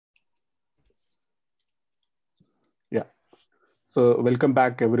So welcome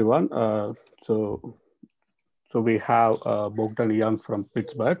back, everyone. So we have Bogdan Ion from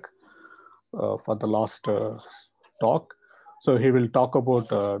Pittsburgh for the last talk. So he will talk about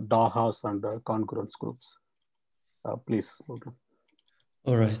Dahas and congruence groups. Please, Bogdan.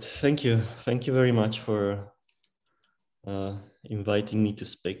 All right, thank you. Thank you very much for inviting me to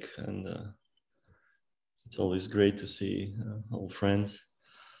speak. And it's always great to see old friends.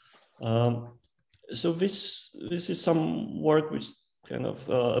 So this is some work which kind of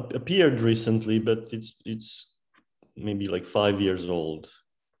appeared recently, but it's maybe like 5 years old.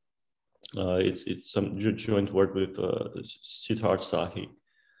 It's some joint work with Sahi.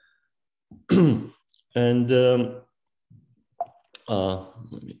 And let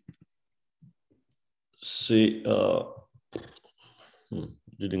me see.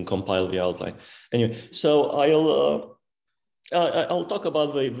 Didn't compile the outline. Anyway, so I'll talk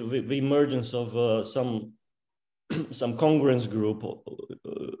about the emergence of some congruence group,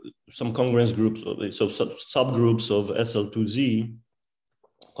 some congruence groups, so subgroups of SL2Z,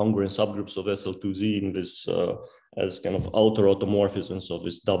 congruent subgroups of SL2Z in this as kind of outer automorphisms of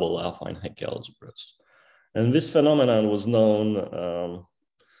this double affine Hecke algebras. And this phenomenon was known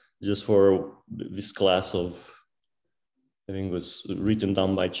just for this class of, I think it was written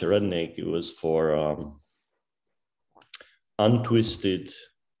down by Cherednik. It was for untwisted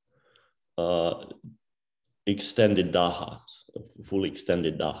extended Dahas, fully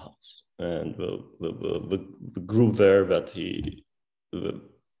extended Dahas. And the group there that he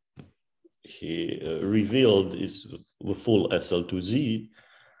revealed is the full SL2Z.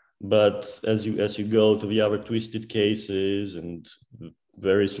 But as you go to the other twisted cases and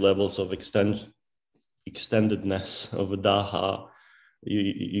various levels of extendedness of a Daha,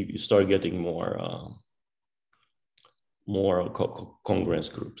 you start getting more congruence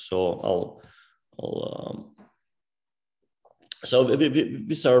groups. So so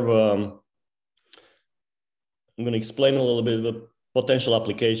these are I'm going to explain a little bit the potential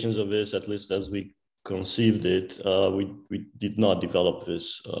applications of this, at least as we conceived it. We did not develop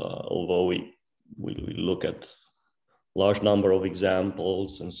this, although we look at large number of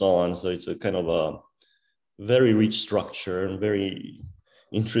examples and so on. So it's a kind of a very rich structure and very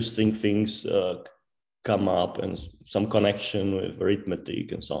interesting things come up and some connection with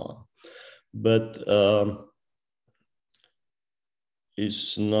arithmetic and so on. But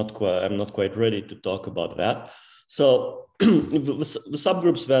it's not quite, I'm not quite ready to talk about that. So the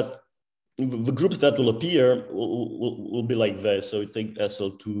subgroups that, the groups that will appear will be like this. So you take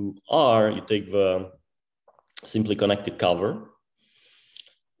SL2R, you take the simply connected cover,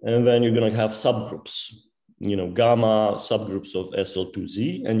 and then you're going to have subgroups, gamma subgroups of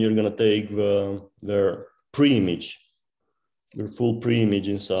SL2Z, and you're going to take their pre-image, your full pre-image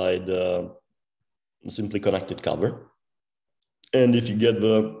inside simply connected cover. And if you get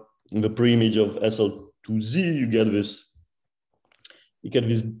the pre-image of SL2Z, you get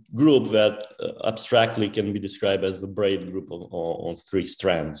this group that abstractly can be described as the braid group on 3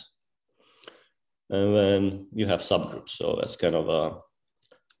 strands. And then you have subgroups. So that's kind of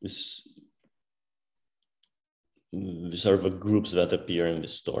these are the groups that appear in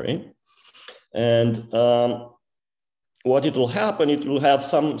this story. And what it will happen, it will have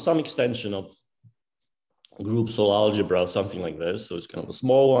some extension of groups or algebra, something like this. So it's kind of a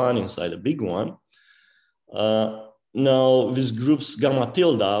small one inside a big one. Now these groups gamma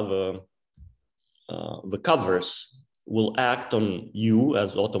tilde, the covers, will act on U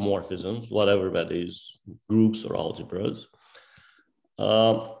as automorphisms, whatever that is, groups or algebras.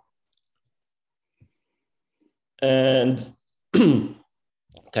 And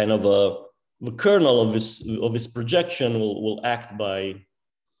kind of the kernel of this projection will act by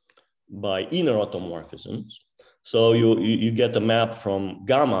inner automorphisms. So you get a map from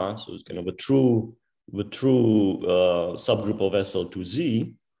gamma, so it's kind of the true subgroup of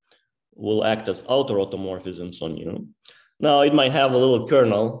SL2Z will act as outer automorphisms on U. Now it might have a little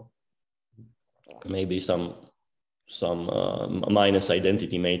kernel, maybe some minus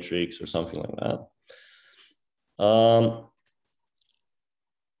identity matrix or something like that.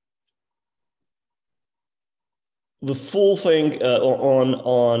 The full thing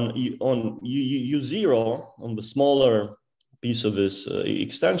on U0, on the smaller piece of this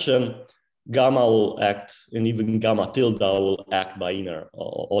extension, gamma will act, and even gamma tilde will act by inner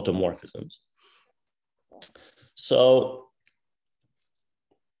automorphisms. So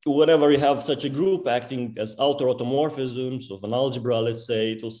whenever you have such a group acting as outer automorphisms of an algebra, let's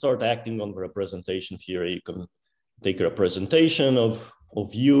say, it will start acting on the representation theory. You can take a representation of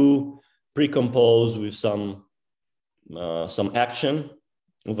U, pre-compose with some action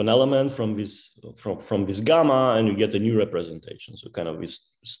of an element from this gamma, and you get a new representation. So kind of it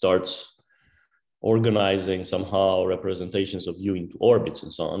starts organizing somehow representations of U into orbits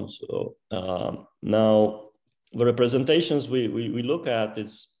and so on. So now the representations we look at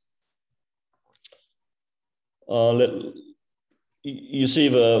is you see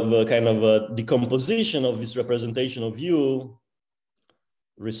the kind of decomposition of this representation of U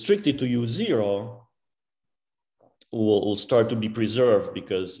restricted to U0 will start to be preserved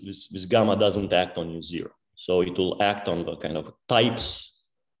because this gamma doesn't act on U0. So it will act on the kind of types,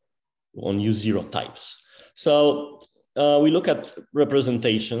 on U0 types. So we look at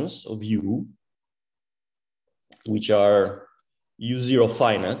representations of U, which are U0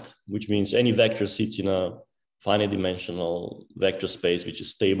 finite, which means any vector sits in a finite dimensional vector space, which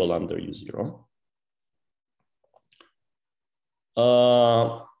is stable under U0.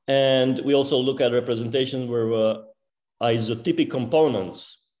 And we also look at representations where isotypic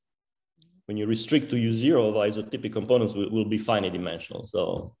components, when you restrict to U0, the isotypic components will be finite dimensional.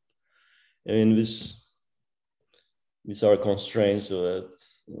 So in these are constraints that,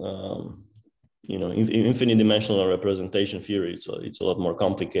 you know, in infinite dimensional representation theory, it's a lot more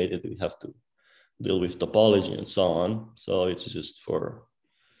complicated. We have to deal with topology and so on. So it's just for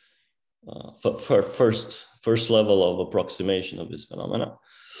first level of approximation of this phenomena.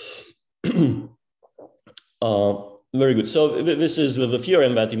 Very good. So this is the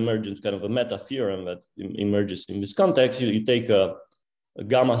theorem that emerges, kind of a meta theorem that emerges in this context. You take a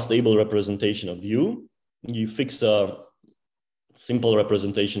gamma stable representation of U, you fix a simple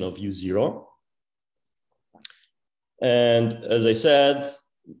representation of U0. And as I said,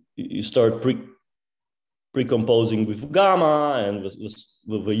 you start precomposing with gamma, and with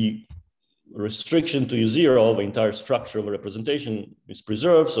the restriction to U0, the entire structure of a representation is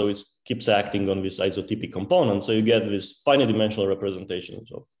preserved. So it keeps acting on this isotypic component. So you get this finite dimensional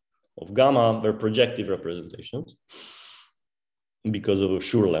representations of gamma. They're projective representations because of a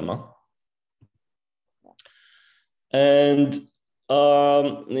Schur lemma. And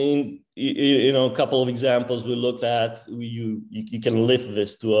in a couple of examples we looked at, you can lift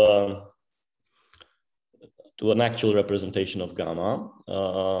this to an actual representation of gamma.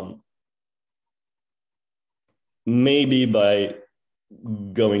 Maybe by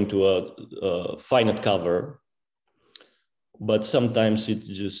going to a finite cover, but sometimes it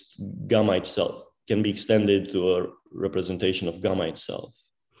just gamma itself can be extended to a representation of gamma itself.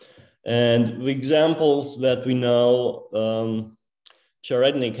 And the examples that we know,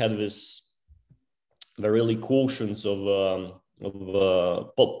 Cherednik had this really quotients of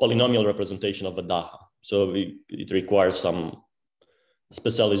polynomial representation of a Daha. So it requires some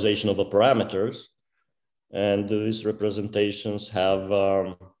specialization of the parameters. And these representations have,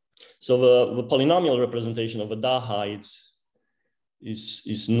 so the polynomial representation of a Daha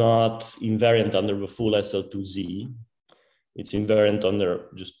is not invariant under the full SL2Z. It's invariant under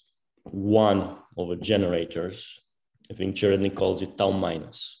just one of the generators. I think Cherednik calls it tau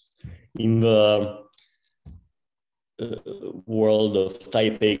minus. In the world of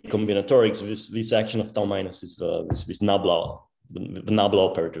type A combinatorics, this action of tau minus is this Nabla, the Nabla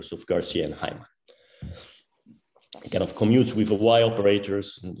operators of Garcia and Hyman. It kind of commutes with the Y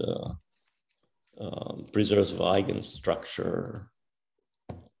operators and preserves the eigenstructure.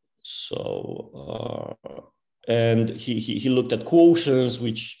 So, and he looked at quotients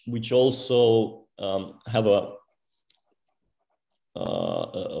which also have a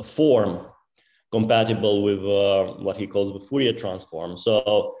form compatible with what he calls the Fourier transform.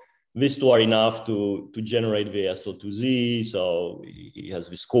 So these two are enough to generate the SL2Z. So he has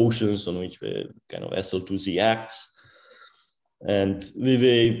these quotients on which the kind of SL2Z acts. And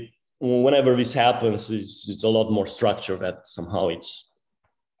whenever this happens, it's a lot more structure that somehow it's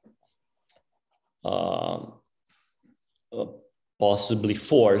possibly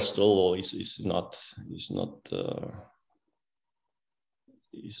forced, although it's not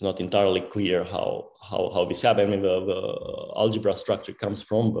entirely clear how this happened. I mean, the algebra structure comes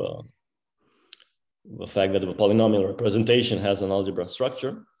from the fact that the polynomial representation has an algebra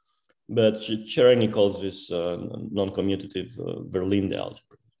structure, but Cherednik calls this non-commutative Berlin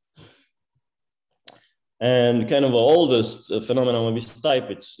algebra. And kind of the oldest phenomenon of this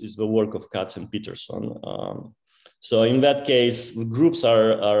type is the work of Katz and Peterson. So in that case, the groups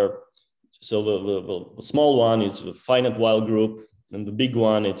are so the small one is the finite Weil group, and the big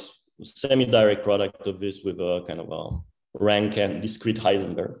one, it's a semi-direct product of this with a kind of a rank and discrete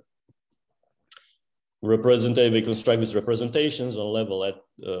Heisenberg. We construct these representations on level at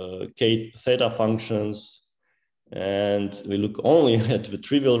k theta functions, and we look only at the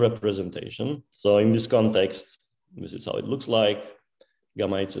trivial representation. So in this context, this is how it looks like.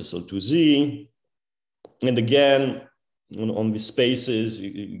 gamma it's SL2Z. And again, on these spaces,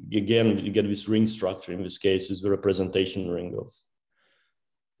 again, you get this ring structure. In this case, is the representation ring of,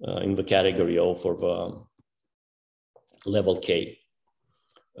 in the category O for the level K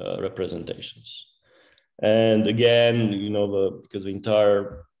representations. And again, you know, because the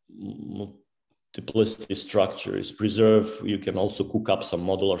entire multiplicity structure is preserved, you can also cook up some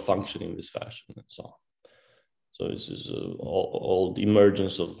modular function in this fashion and so on. So this is all the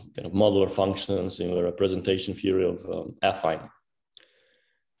emergence of kind of modular functions in the representation theory of affine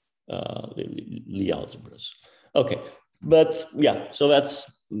Lie algebras. Okay, but yeah, so that's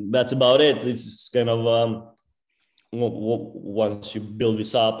about it. It's kind of once you build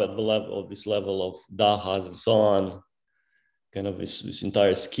this up at the level of Dahas and so on, kind of this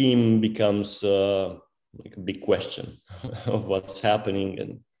entire scheme becomes like a big question of what's happening,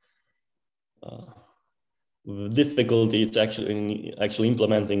 and the difficulty it's actually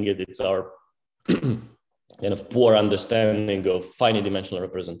implementing it. It's our kind of poor understanding of finite dimensional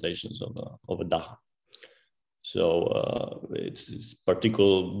representations of a Daha. So it's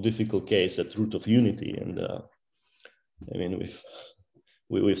particular difficult case at root of unity, and I mean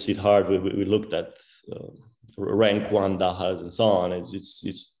we've seen hard. We looked at rank 1 Dahas and so on.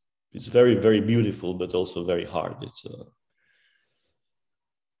 It's very, very beautiful, but also very hard. It's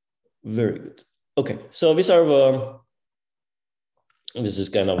very good. Okay, so these are this is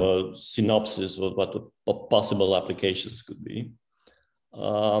kind of a synopsis of what the possible applications could be.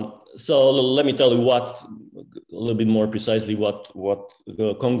 So let me tell you a little bit more precisely what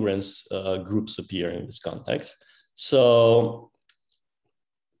the congruence groups appear in this context. So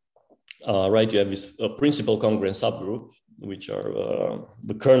right, you have this principal congruent subgroup, which are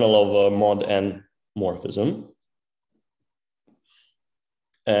the kernel of mod n morphism.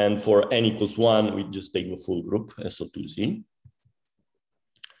 And for n equals 1, we just take the full group, SO2Z.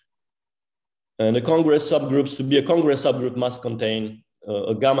 And the congruent subgroups, to be a congruent subgroup, must contain,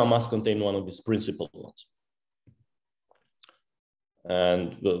 a gamma must contain one of these principal ones.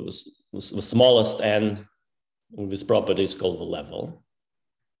 And the smallest n with this property is called the level.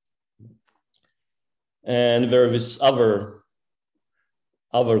 And there are these other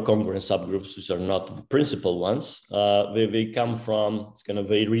congruent subgroups, which are not the principal ones. They come from, it's kind of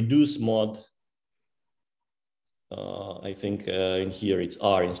a reduced mod. I think in here it's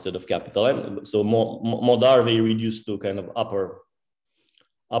R instead of capital N. So mod R, they reduce to kind of upper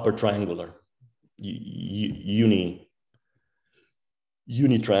triangular,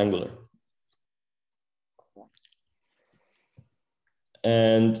 unitriangular.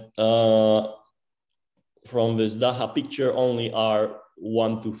 And from this Daha picture, only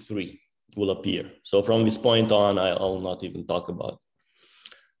R1, 2, 3 will appear. So from this point on, I'll not even talk about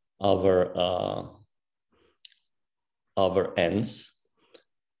other ends.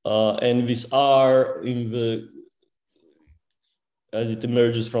 And this R as it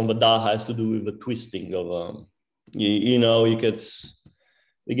emerges from the Daha has to do with the twisting of, you know,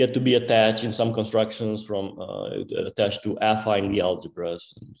 they get to be attached in some constructions from attached to affine Lie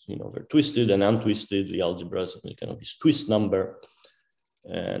algebras. You know, they're twisted and untwisted Lie algebras, and kind of this twist number.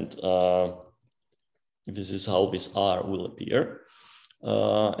 And this is how this R will appear.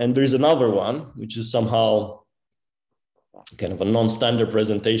 And there is another one, which is somehow kind of a non-standard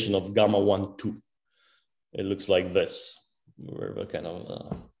presentation of gamma 1, 2. It looks like this, where the kind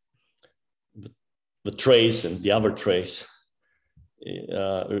of the trace and the other trace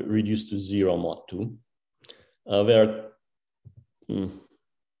reduced to 0 mod 2.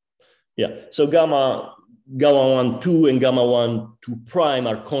 Yeah, so gamma 1, 2 and gamma 1, 2 prime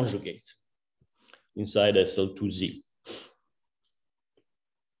are conjugate inside SL2Z.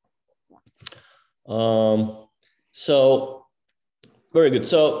 So very good.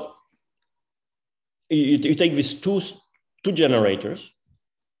 So you take these two generators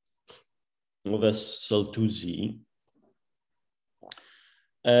of SL2Z,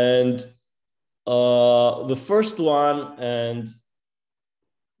 and the first one and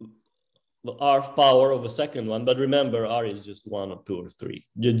the R power of the second one, but remember R is just 1 or 2 or 3.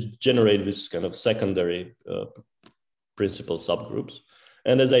 You generate this kind of secondary principal subgroups.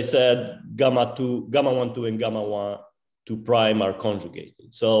 And as I said, gamma 1, 2 and gamma 1, 2 prime are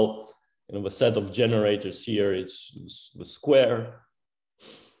conjugated. So you know, the set of generators here, it's the square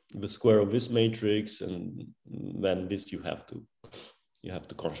of this matrix, and then this you have to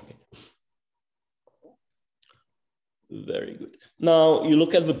conjugate. Very good. Now you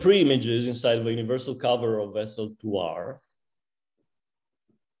look at the pre-images inside the universal cover of SL2R.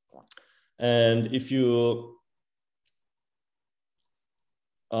 And if you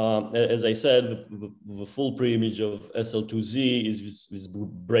as I said, the full preimage of SL2Z is this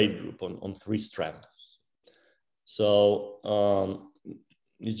braid group on 3 strands. So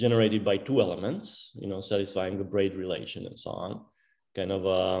it's generated by 2 elements, satisfying the braid relation and so on. Kind of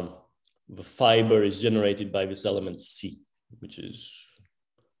the fiber is generated by this element C, which is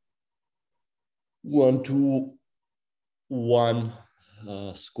 1, 2, 1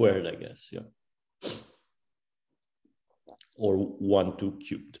 squared, I guess, yeah. Or 1, 2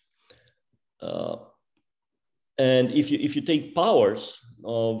 cubed. And if you take powers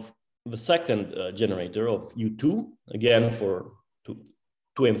of the second generator of U2, again for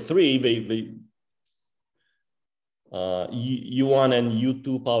 2 and 3, U1 and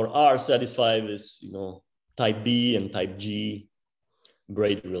U2 power R satisfy this, type B and type G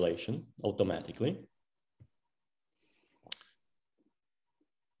braid relation automatically.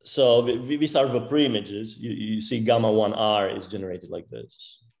 So these are the preimages. You see gamma 1R is generated like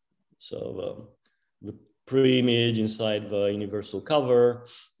this. So the preimage inside the universal cover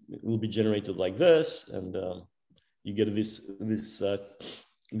will be generated like this, and you get these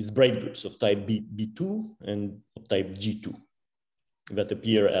braid groups of type B2 and of type G2 that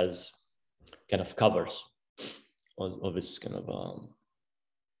appear as kind of covers of this kind of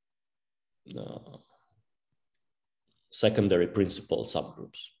secondary principal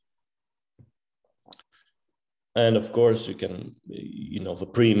subgroups. And of course, you can, the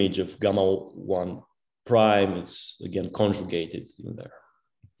preimage of gamma 1 prime is again conjugated in there.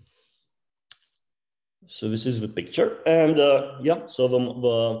 So this is the picture, and yeah, so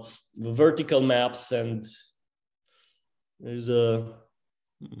the vertical maps, and there's a,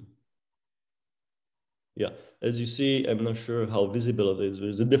 yeah, as you see, I'm not sure how visible it is.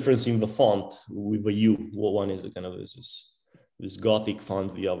 There's a difference in the font with the U. One is the kind of this Gothic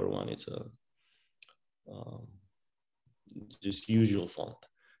font, the other one it's a just usual font.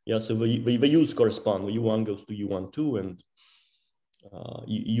 Yeah, so the U's correspond. The U1 goes to U12, and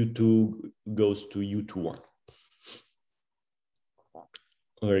U2 goes to U21.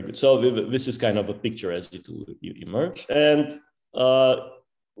 Very good. So this is kind of a picture as it will emerge, and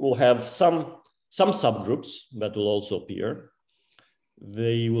we'll have some subgroups that will also appear.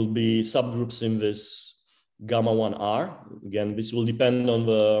 They will be subgroups in this gamma 1R. Again, this will depend on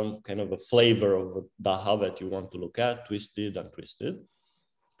the kind of a flavor of the Daha that you want to look at, twisted, untwisted.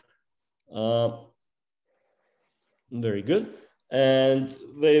 Very good. And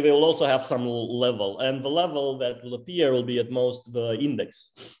they will also have some level, and the level that will appear will be at most the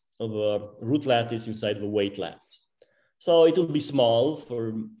index of a root lattice inside the weight lattice. So it will be small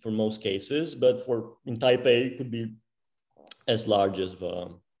for most cases, but in type A, it could be as large as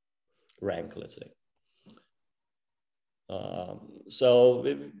the rank, let's say. So,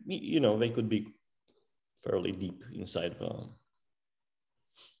 they could be fairly deep inside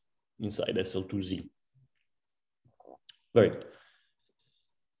SL2Z. Very good.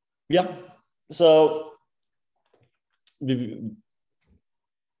 Yeah, so this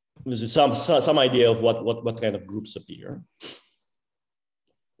is some idea of what kind of groups appear.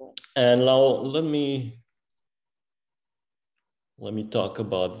 And now let me talk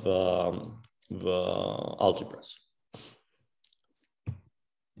about the algebras.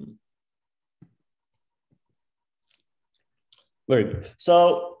 Very good.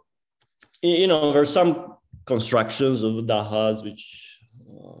 So, there are some constructions of Dahas which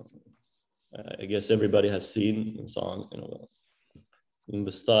I guess everybody has seen and so on, in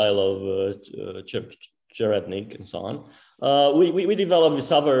the style of Cherednik and so on. We developed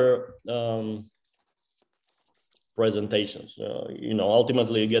these other presentations.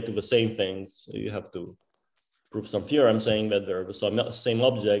 Ultimately you get to the same things. You have to prove some theorem saying that they're the same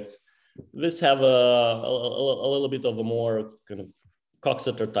objects. This have a little bit of a more kind of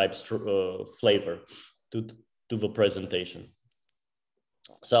Coxeter type flavor to the presentation.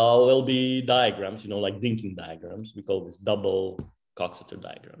 So there'll be diagrams, like linking diagrams. We call this double Coxeter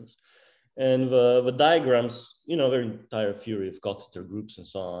diagrams. And the diagrams, their entire theory of Coxeter groups and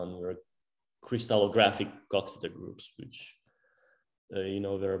so on, were crystallographic Coxeter groups, which,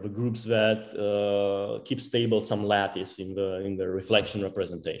 there are the groups that keep stable some lattice in the reflection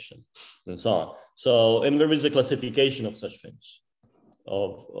representation and so on. So, and there is a classification of such things,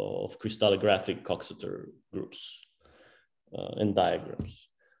 of crystallographic Coxeter groups and diagrams.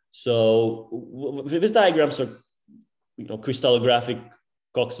 So these diagrams are, crystallographic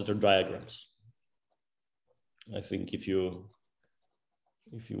Coxeter diagrams. I think if you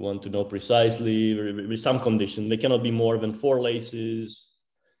want to know precisely, there is some condition. They cannot be more than 4 laces.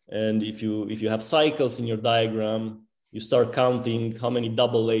 And if you have cycles in your diagram, you start counting how many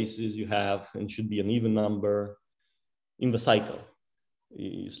double laces you have, and should be an even number in the cycle.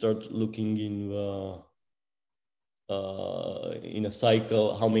 you start looking in a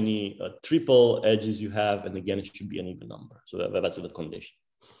cycle how many triple edges you have, and again it should be an even number. So that's the condition.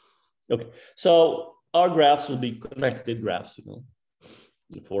 Okay, so our graphs will be connected graphs,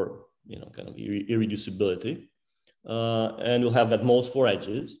 for kind of irreducibility, and we'll have at most 4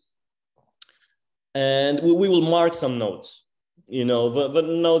 edges, and we will mark some nodes. The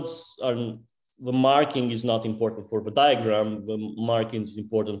nodes are, the marking is not important for the diagram. The marking is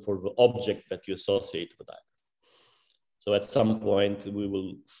important for the object that you associate with the diagram. So at some point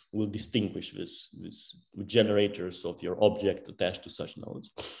we'll distinguish this generators of your object attached to such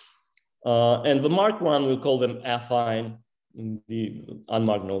nodes. And the marked one, we'll call them affine. In the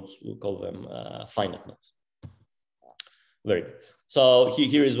unmarked nodes, we'll call them finite nodes. Very good. So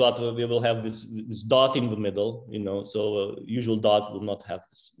here is what we will have this dot in the middle, so usual dot will not have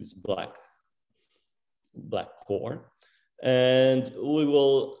this black core. And we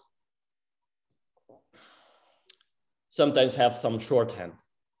will sometimes have some shorthand.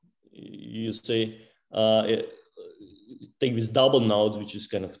 You say, take this double node, which is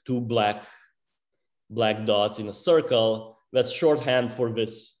kind of 2 black dots in a circle. That's shorthand for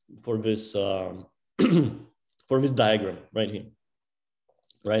this for this diagram right here,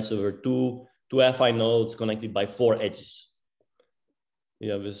 right? So there are two affine nodes connected by 4 edges.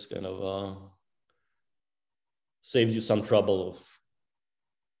 You have this kind of saves you some trouble of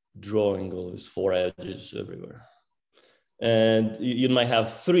drawing all these 4 edges everywhere. And you might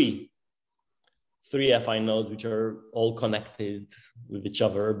have three affine nodes which are all connected with each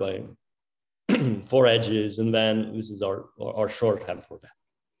other by 4 edges, and then this is our shorthand for that.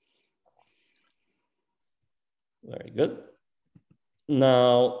 Very good.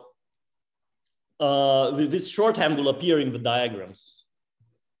 Now, this shorthand will appear in the diagrams.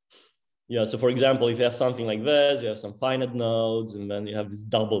 Yeah, so for example, if you have something like this, you have some finite nodes, and then you have this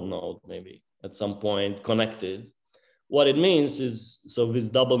double node maybe at some point connected. What it means is, so this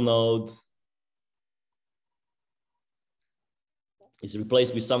double node is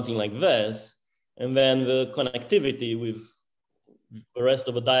replaced with something like this, and then the connectivity with the rest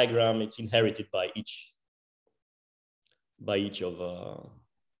of the diagram, it's inherited by each of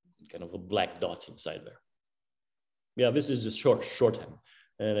kind of a black dot inside there. Yeah, this is just shorthand.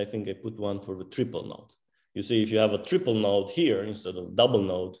 And I think I put one for the triple node. You see, if you have a triple node here instead of double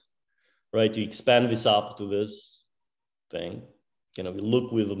node, right, you expand this up to this thing. You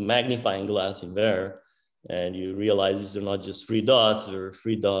look with a magnifying glass in there, and you realize these are not just 3 dots, there are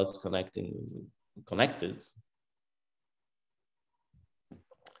 3 dots connected.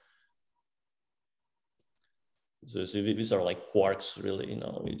 So these are like quarks, really.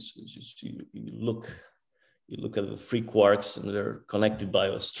 It's just you look at the 3 quarks, and they're connected by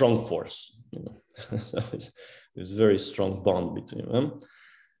a strong force. So it's a very strong bond between them,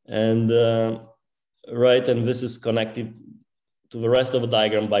 and right, and this is connected to the rest of the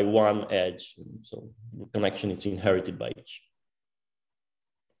diagram by 1 edge. So the connection is inherited by each.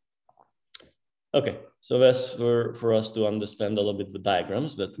 Okay, so that's for us to understand a little bit the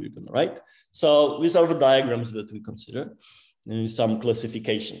diagrams that we're going to write. So these are the diagrams that we consider, and some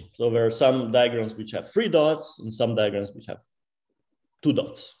classification. So there are some diagrams which have 3 dots, and some diagrams which have 2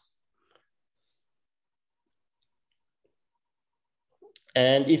 dots.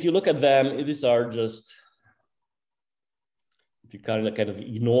 And if you look at them, these are just, if you kind of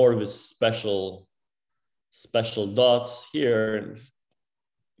ignore this special dots here,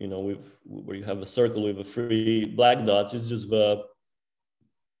 where you have a circle with the 3 black dots, it's just the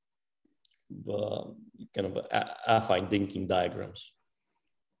kind of affine linking diagrams.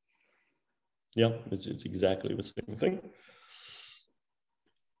 Yeah, it's exactly the same thing.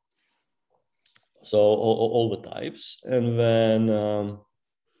 So all the types, and then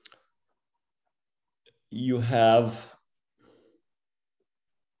you have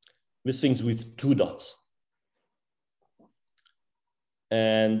these things with 2 dots.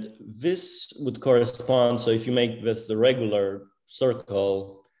 And this would correspond, so if you make this a regular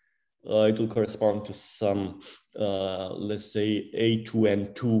circle, it will correspond to some, let's say,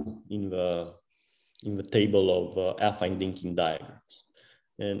 A2N2 in the table of affine linking diagrams.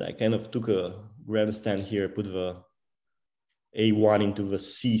 And I kind of took a grandstand here, put the A1 into the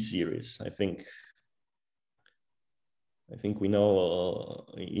C series. I think we know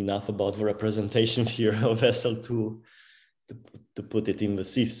enough about the representation here of SL2 to put it in the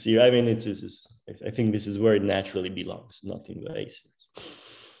C series. I mean, I think this is where it naturally belongs, not in the A series.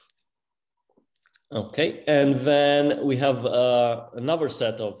 Okay, and then we have another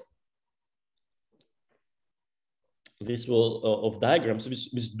set of diagrams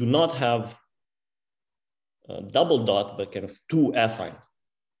which do not have double dot, but kind of two affine,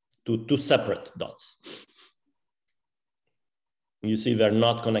 two separate dots. You see they're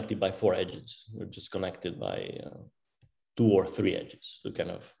not connected by 4 edges. They're just connected by 2 or 3 edges. So kind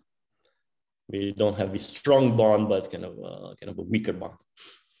of, we don't have this strong bond, but kind of a weaker bond.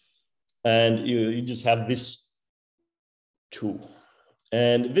 And you just have this 2.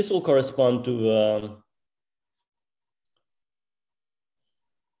 And this will correspond to,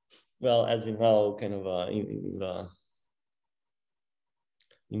 well, as you know, kind of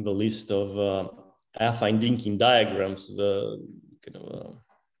in the list of affine linking diagrams, the kind of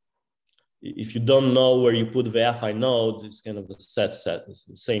if you don't know where you put the affine node, it's kind of a set, it's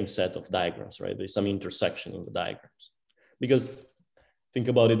the same set of diagrams, right? There's some intersection in the diagrams. Because think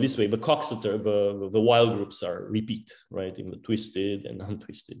about it this way, the Coxeter, the while groups are repeat, right? In the twisted and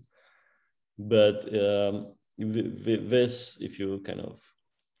untwisted. But this, if you kind of,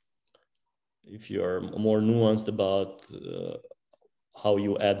 if you're more nuanced about how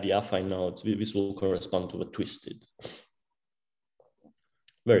you add the affine nodes, this will correspond to a twisted.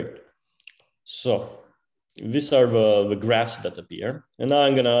 Very good. So these are the graphs that appear. And now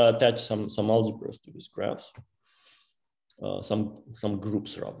I'm gonna attach some algebras to these graphs, some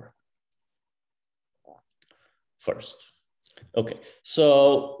groups rather. First. Okay,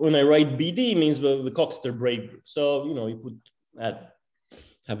 so when I write BD means the Coxeter braid group. So, you know, you put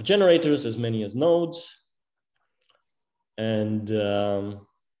have generators as many as nodes, and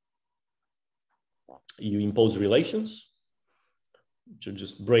you impose relations, which are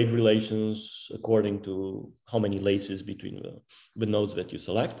just braid relations according to how many laces between the nodes that you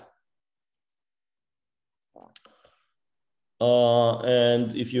select.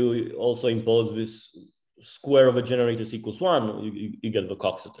 And if you also impose this square of a generator equals 1, you get the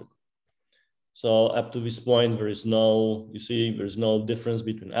Coxeter. So up to this point, there is no, you see, there's no difference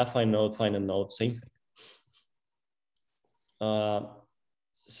between affine node, finite node, same thing.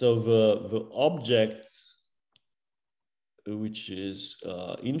 So the object, which is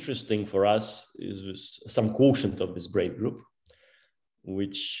interesting for us, is this, some quotient of this braid group,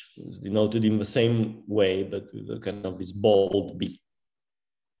 which is denoted in the same way, but with a kind of this bold B.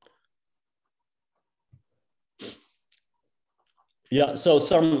 Yeah, so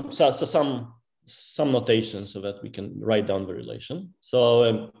some notation so that we can write down the relation.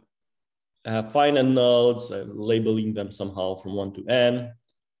 So I have finite nodes, I'm labeling them somehow from 1 to n,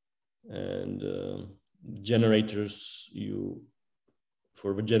 and generators,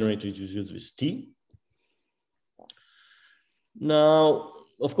 for the generators you use this T. Now,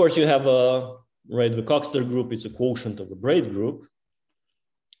 of course, you have right, the Coxeter group, it's a quotient of the braid group.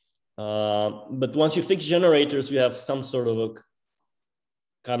 But once you fix generators, you have some sort of a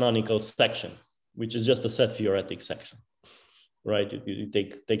canonical section, which is just a set theoretic section, right? You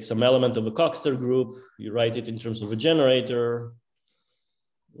take some element of a Coxeter group, you write it in terms of a generator,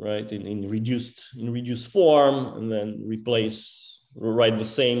 right, in reduced form, and then write the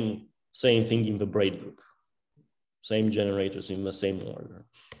same thing in the braid group, same generators in the same order.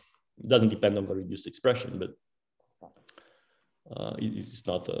 It doesn't depend on the reduced expression, but it's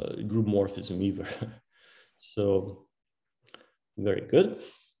not a group morphism either. So very good.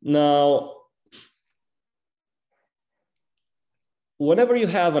 Now, whenever you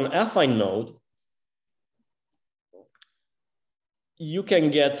have an affine node, you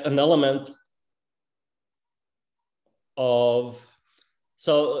can get an element of,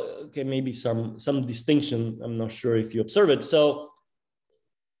 so okay, maybe some distinction. I'm not sure if you observe it. So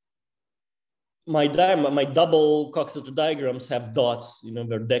my double Coxeter diagrams have dots, you know,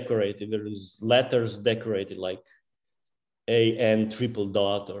 they're decorated. There is letters decorated like AN triple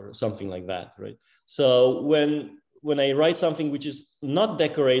dot or something like that, right? So when I write something which is not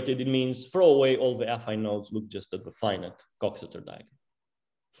decorated, it means throw away all the affine nodes, look just at the finite Coxeter diagram.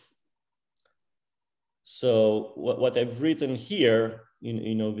 So what I've written here,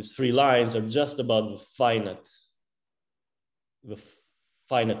 you know, these 3 lines are just about the finite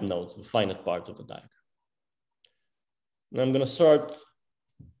nodes, the finite part of the diagram. And I'm going to start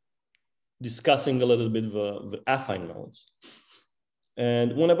discussing a little bit the affine nodes.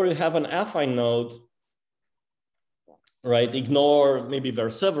 And whenever you have an affine node, right, ignore, maybe there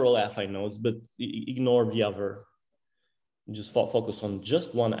are several affine nodes, but ignore the other. Just focus on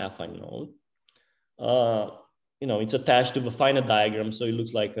just one affine node. You know, it's attached to the finite diagram, so it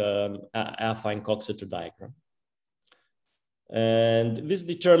looks like an affine Coxeter diagram. And this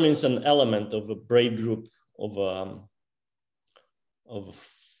determines an element of a braid group of a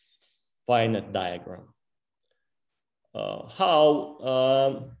finite diagram.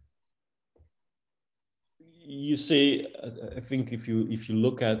 How? You see, I think if you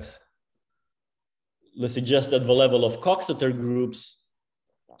look at let's suggest at the level of Coxeter groups,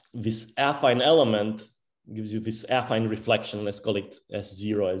 this affine element gives you this affine reflection. Let's call it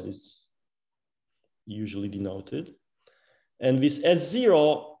S0 as it's usually denoted. And this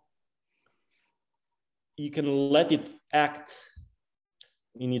S0, you can let it act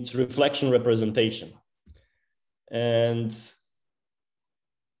in its reflection representation. And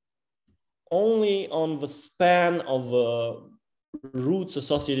only on the span of roots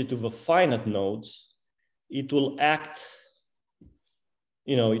associated to the finite nodes, it will act,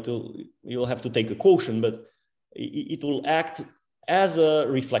 you'll have to take a quotient, but it will act as a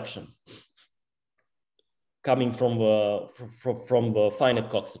reflection coming from the finite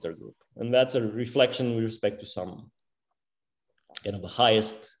Coxeter group. And that's a reflection with respect to some kind of the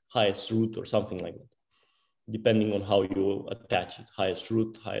highest root or something like that, depending on how you attach it, highest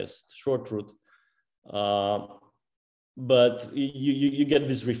root, highest short root. But you get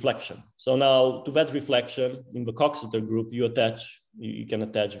this reflection. So now to that reflection in the Coxeter group, you can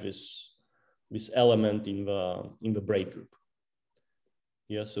attach this element in the braid group.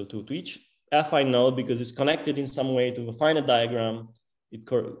 Yeah, so to each affine node, because it's connected in some way to the finite diagram, it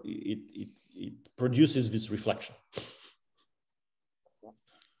produces this reflection.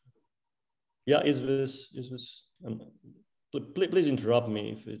 Yeah, is this? Please interrupt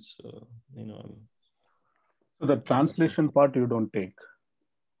me if it's So the translation part you don't take.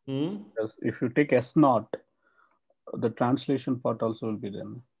 Because if you take S0, the translation part also will be there.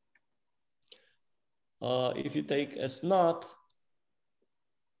 If you take S0,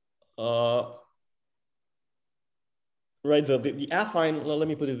 right, the affine, let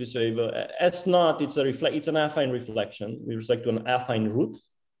me put it this way, the S0, it's an affine reflection with respect to an affine root,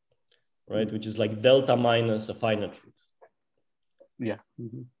 right, which is like delta minus a finite root. Yeah.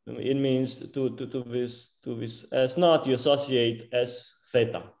 It means to this S0, you associate S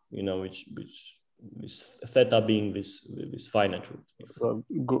theta, which theta being this finite root. So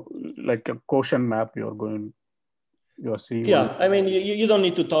like a quotient map, you're seeing. Yeah, I mean, you don't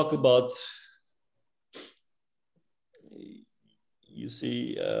need to talk about. You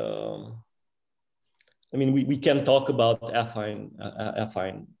see, I mean, we can talk about affine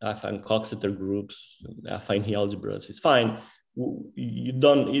Coxeter groups, affine algebras. It's fine.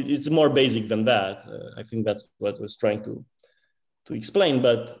 It's more basic than that. I think that's what I was trying to explain,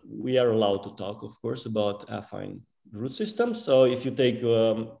 but we are allowed to talk, of course, about affine root systems. So if you take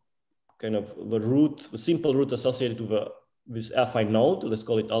kind of the simple root associated with this affine node, let's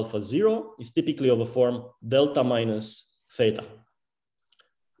call it alpha 0, is typically of a form delta minus theta.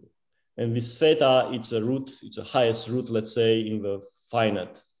 And this theta, it's a highest root, let's say, in the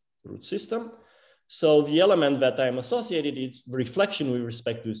finite root system. So the element that I'm associated, it's the reflection with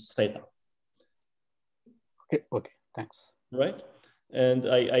respect to this theta. Okay, thanks. Right, and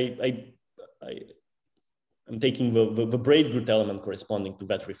I'm taking the braid root element corresponding to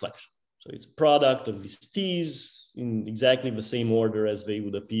that reflection. So it's a product of these t's in exactly the same order as they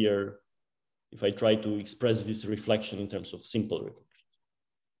would appear if I try to express this reflection in terms of simple reflection.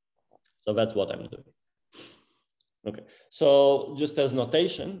 So that's what I'm doing. Okay, so just as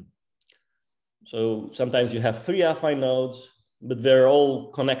notation, so sometimes you have 3 affine nodes, but they're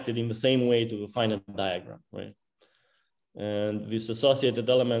all connected in the same way to the finite diagram, right? And this associated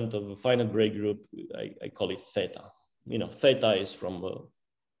element of a finite braid group, I call it theta. Theta is from the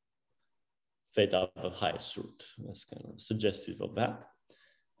theta of the highest root. That's kind of suggestive of that.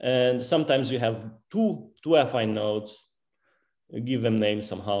 And sometimes you have two affine nodes. You give them names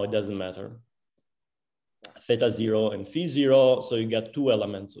somehow, it doesn't matter. Theta 0 and phi 0, so you get 2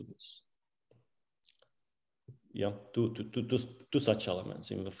 elements of this. Yeah, two such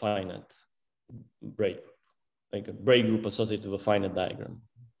elements in the finite braid group, like a braid group associated with a finite diagram.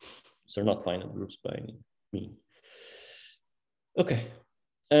 So they're not finite groups by any means. Okay,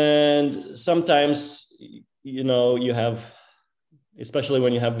 and sometimes, you have, especially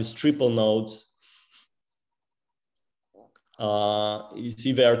when you have these triple nodes, you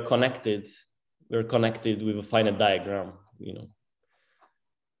see they're connected with a finite diagram,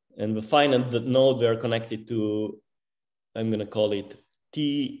 and the finite node they're connected to, I'm going to call it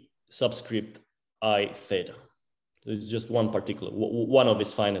T subscript I theta. So it's just one of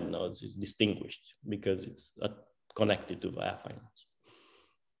its finite nodes is distinguished because it's connected to the affine nodes.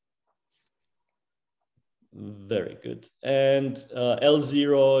 Very good. And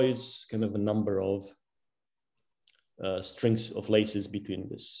L0 is kind of a number of strings of laces between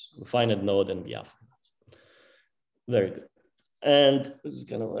this finite node and the affine node. Very good. And this is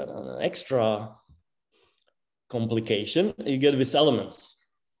kind of an extra complication. You get these elements.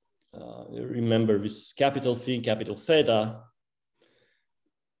 Remember this capital phi, capital theta.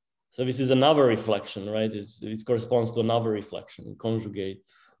 So this is another reflection, right? It corresponds to another reflection. Conjugate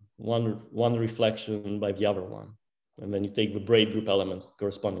one reflection by the other one. And then you take the braid group elements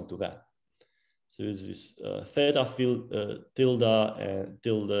corresponding to that. So it's this theta tilde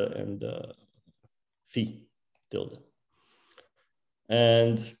and phi tilde.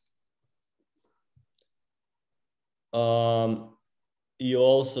 And you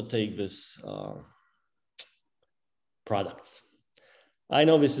also take this products. I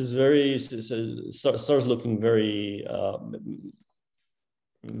know this is very, starts looking very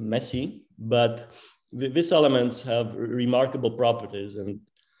messy, but these elements have remarkable properties and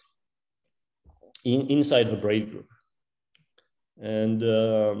inside the braid group. And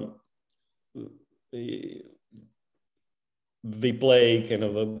they play kind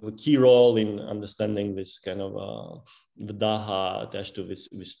of a key role in understanding this kind of the Daha attached to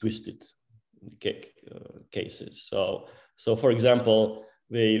this twisted cases. So for example,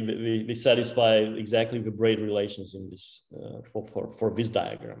 they satisfy exactly the braid relations in this for this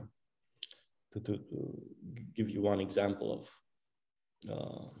diagram. To give you one example of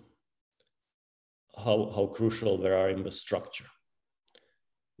how crucial they are in the structure.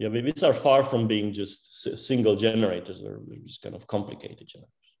 Yeah, these are far from being just single generators, or just kind of complicated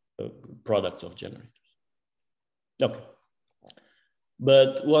generators, products of generators. Okay.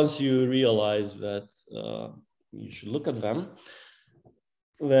 But once you realize that you should look at them,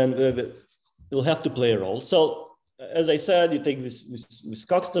 then they'll have to play a role. So as I said, you take this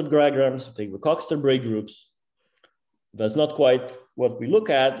Coxeter diagrams, you take the Coxeter braid groups. That's not quite what we look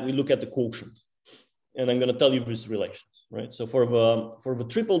at. We look at the quotient. And I'm going to tell you these relations, right? So for the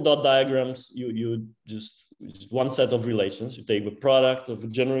triple dot diagrams, you just one set of relations. You take the product of the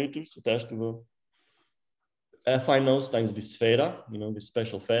generators attached to the affine nodes times this theta, this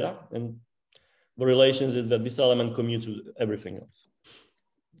special theta. And the relations is that this element commutes with everything else.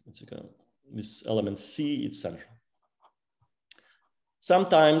 It's this element C, it's central.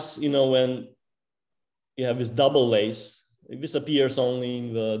 Sometimes, when you have this double lace, this appears only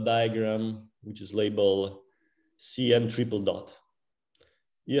in the diagram, which is labeled CN triple dot.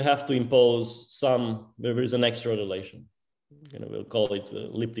 You have to impose there is an extra relation. We'll call it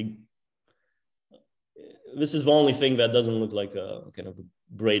elliptic. This is the only thing that doesn't look like a kind of a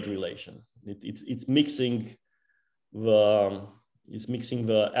braid relation. It's mixing the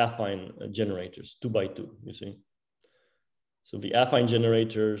affine generators 2 by 2, you see. So the affine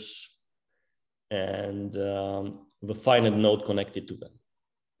generators and the finite node connected to them.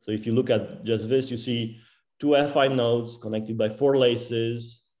 So if you look at just this, you see 2 affine nodes connected by 4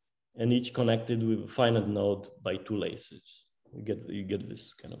 laces, and each connected with a finite node by 2 laces. You get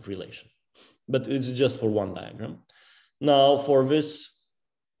this kind of relation, but it's just for one diagram. Now for this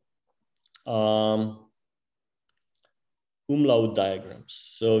umlaut diagrams.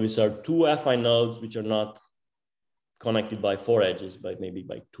 So these are 2 affine nodes which are not connected by 4 edges, but maybe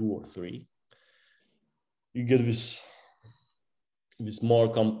by 2 or 3. You get this more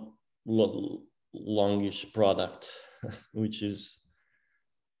longish product, which is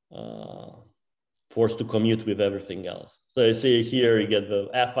forced to commute with everything else. So you see here, you get the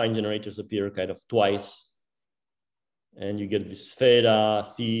affine generators appear kind of twice, and you get this theta,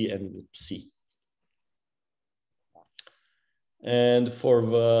 phi, and C. And for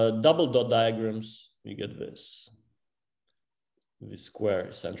the double dot diagrams, you get this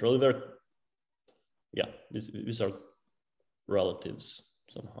square central. These are relatives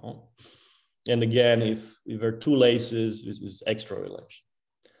somehow. And again, if there are 2 laces, this is extra relation.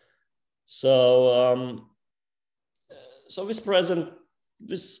 So,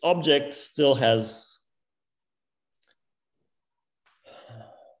 this object still has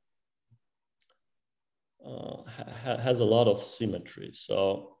a lot of symmetry.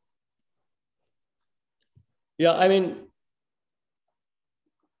 So, yeah, I mean,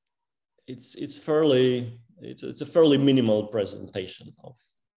 it's a fairly minimal presentation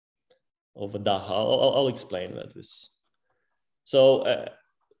of a Daha. I'll explain that. So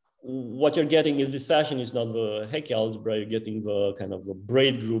what you're getting in this fashion is not the Hecke algebra. You're getting the kind of the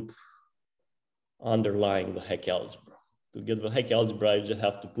braid group underlying the Hecke algebra. To get the Hecke algebra, you just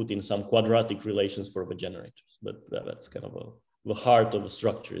have to put in some quadratic relations for the generators. But that's kind of the heart of the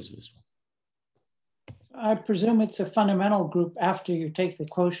structure is this one. I presume it's a fundamental group after you take the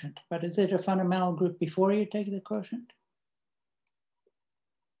quotient, but is it a fundamental group before you take the quotient?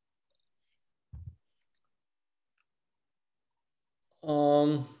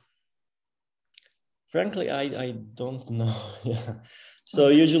 Frankly, I don't know. Yeah. So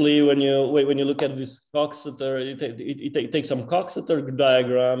usually when you look at this Coxeter, you take some Coxeter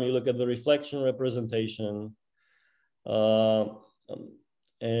diagram, you look at the reflection representation.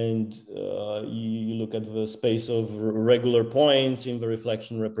 and you look at the space of regular points in the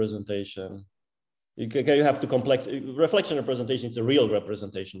reflection representation. You have to complex reflection representation. It's a real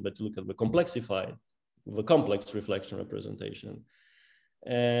representation, but you look at the complexified, the complex reflection representation,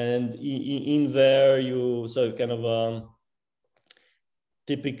 and in there you so kind of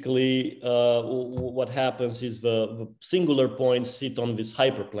typically what happens is the singular points sit on these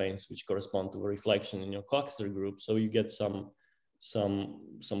hyperplanes, which correspond to the reflection in your Coxeter group. So you get some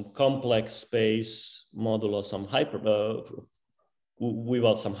complex space modulo some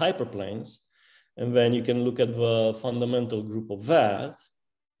without some hyperplanes. And then you can look at the fundamental group of that.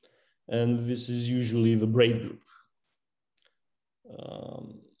 And this is usually the braid group.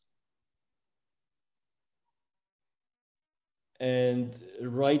 And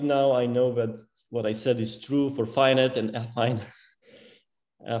right now I know that what I said is true for finite and affine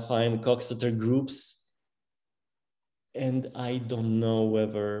Coxeter groups. And I don't know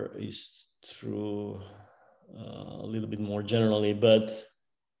whether it's true a little bit more generally, but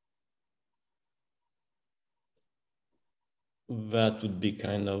that would be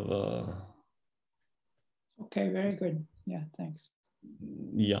kind of okay, very good. Yeah, thanks.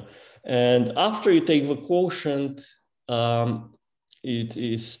 Yeah, and after you take the quotient, it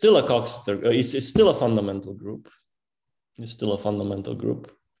is still a Coxeter. It's still a fundamental group. It's still a fundamental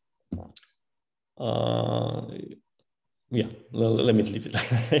group. Yeah, let me leave it.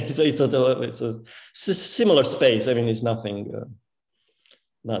 it's a similar space. I mean, it's nothing,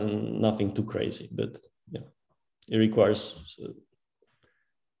 nothing too crazy, but yeah, it requires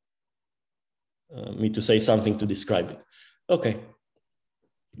me to say something to describe it. Okay,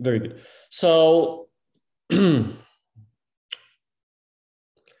 very good. So,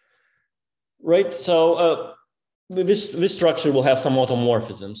 right. So this structure will have some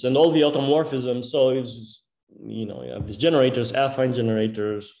automorphisms, and all the automorphisms. So it's, you know, you have these generators, affine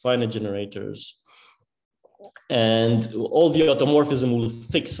generators, finite generators, and all the automorphism will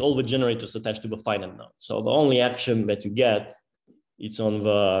fix all the generators attached to the finite node. So the only action that you get, it's on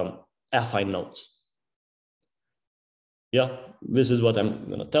the affine nodes. Yeah, this is what I'm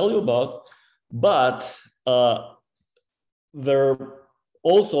going to tell you about. But there are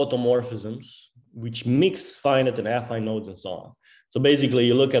also automorphisms which mix finite and affine nodes and so on. So basically,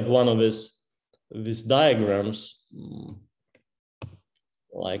 you look at one of these diagrams,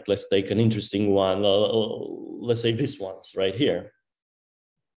 like let's take an interesting one. Let's say this one's right here.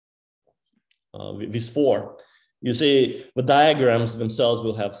 These four. You see the diagrams themselves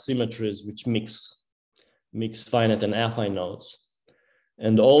will have symmetries which mix finite and affine nodes.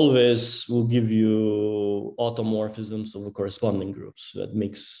 And all this will give you automorphisms of the corresponding groups that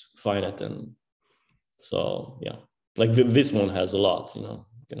mix finite and so, yeah. Like this one has a lot, you know,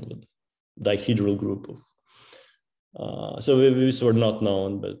 kind of a dihedral group of. So these were not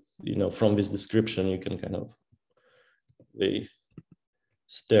known, but, you know, from this description, you can kind of, they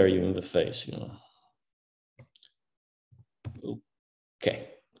stare you in the face, you know. Okay,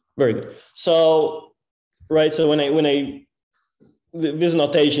 very good. So, right, so this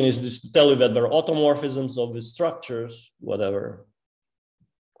notation is just to tell you that there are automorphisms of the structures, whatever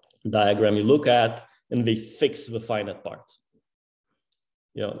diagram you look at, and they fix the finite part.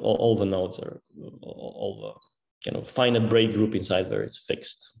 Yeah, all the nodes are, all the kind of finite braid group inside there, it's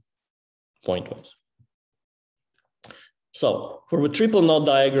fixed pointwise. So for the triple node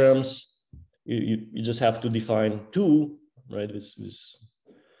diagrams, you just have to define two, right? This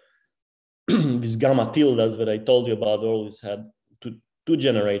gamma tildes that I told you about always had two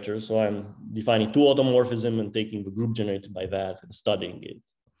generators. So I'm defining two automorphism and taking the group generated by that and studying it.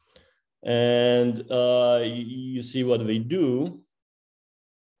 And you see what they do.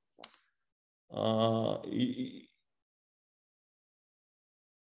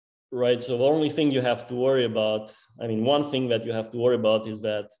 Right, so the only thing you have to worry about, I mean, one thing that you have to worry about is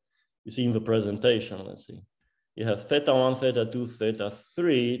that you see in the presentation, let's see, you have theta 1, theta 2, theta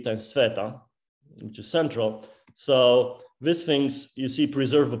 3 times theta, which is central. So these things, you see,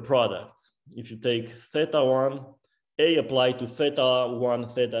 preserve the product. If you take theta 1, A apply to theta 1,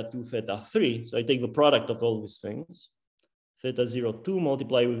 theta 2, theta 3. So I take the product of all these things. Theta 0, 2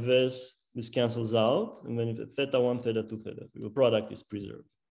 multiply with this cancels out. And then it's theta 1, theta 2, theta 3. The product is preserved.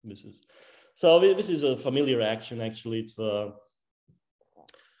 This is a familiar action. Actually, it's the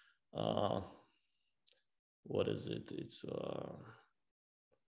what is it? It's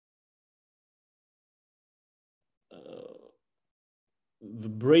the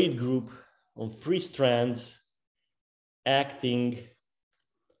braid group on 3 strands acting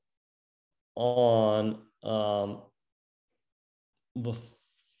on the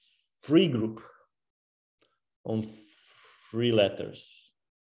free group on 3 letters.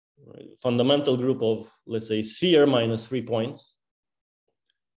 right? Fundamental group of, let's say, sphere minus 3 points.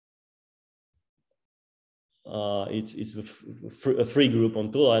 It's a free group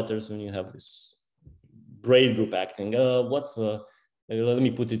on 2 letters when you have this braid group acting. Let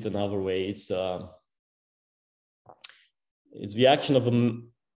me put it another way. It's the action of a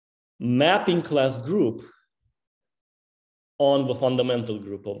mapping class group on the fundamental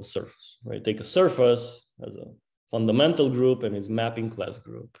group of the surface, right? Take a surface as a fundamental group and its mapping class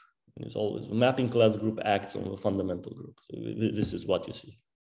group. And it's always the mapping class group acts on the fundamental group. So this is what you see.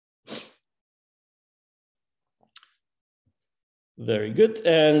 Very good.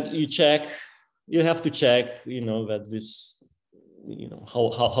 And you have to check, that this,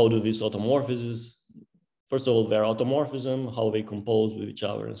 how do these automorphisms, first of all, their automorphism, how they compose with each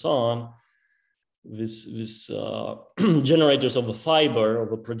other and so on. This generators of a fiber,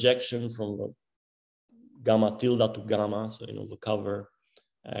 of a projection from the gamma tilde to gamma. So, the cover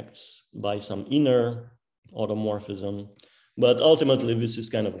acts by some inner automorphism, but ultimately this is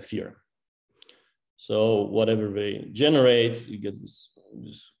kind of a theorem. So whatever they generate, you get this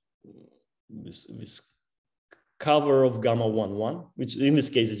cover of gamma 1, 1, which in this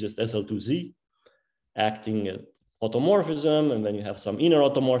case is just SL2Z acting at automorphism, and then you have some inner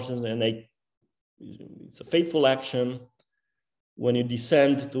automorphism, and it's a faithful action. When you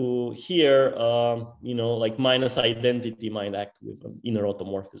descend to here, like minus identity might act with an inner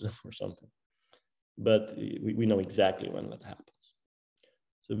automorphism or something. But we know exactly when that happens.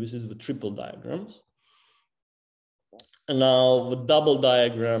 So this is the triple diagrams. And now the double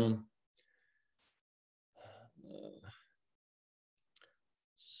diagram.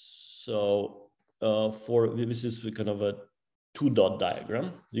 This is kind of a 2-dot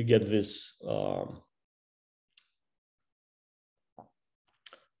diagram. You get this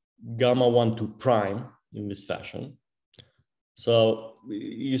gamma 1, 2 prime in this fashion. So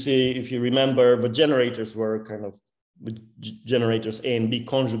you see, if you remember, the generators were kind of with generators A and B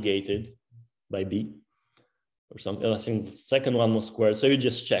conjugated by B or something. I think the second one was squared. So you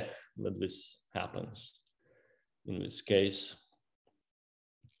just check that this happens in this case.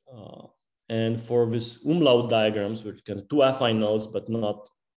 And for this umlaut diagrams, which kind of 2 affine nodes, but not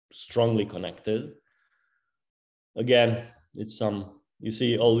strongly connected. Again, it's you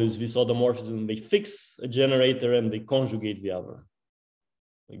see always this automorphism, they fix a generator and they conjugate the other.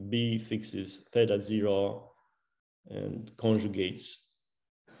 Like B fixes theta 0 and conjugates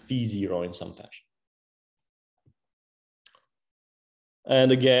phi 0 in some fashion.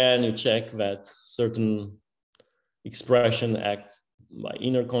 And again, you check that certain expression act by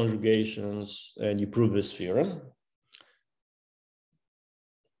inner conjugations, and you prove this theorem.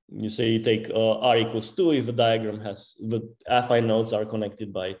 You say you take R equals 2 if the diagram has, the affine nodes are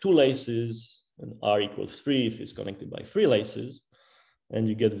connected by 2 laces, and R equals 3 if it's connected by 3 laces, and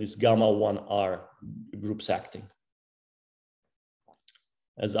you get this gamma 1R groups acting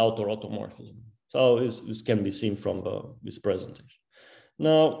as outer automorphism. So this can be seen from this presentation.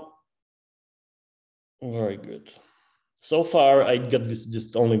 Now, very good. So far, I got this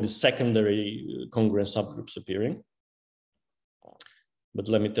just only the secondary congruence subgroups appearing. But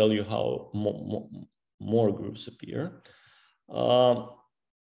let me tell you how more groups appear. So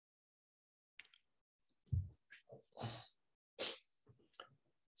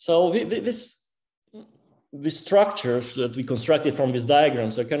the structures that we constructed from these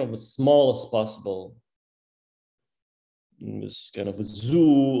diagrams are kind of the smallest possible. In this kind of a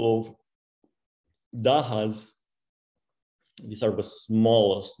zoo of dahas, these are the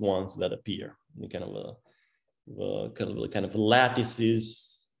smallest ones that appear. The kind of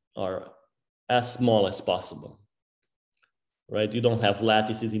lattices are as small as possible, right? You don't have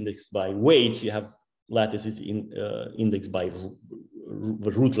lattices indexed by weights. You have lattices indexed by the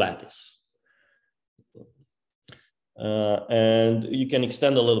root lattice. And you can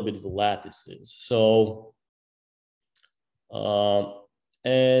extend a little bit the lattices. So,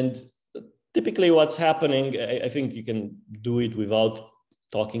 and typically what's happening, I think you can do it without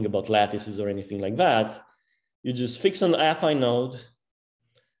talking about lattices or anything like that. You just fix an affine node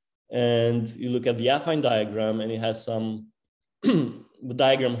and you look at the affine diagram, and it has some, the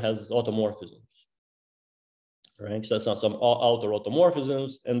diagram has automorphisms, right? So some outer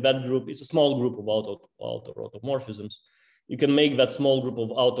automorphisms, and that group is a small group of outer automorphisms. You can make that small group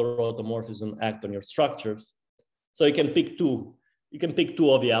of outer automorphism act on your structures. So you can pick 2. You can pick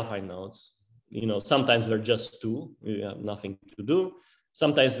 2 of the affine nodes. Sometimes they're just 2, you have nothing to do.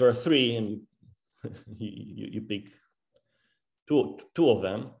 Sometimes there are 3, and you pick two of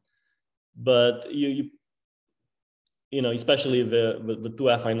them. But especially the 2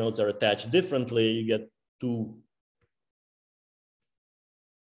 affine nodes are attached differently. You get 2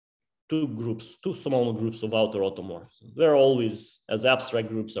 two small groups of outer automorphisms. They're always, as abstract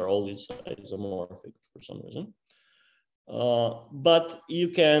groups, are always isomorphic for some reason. But you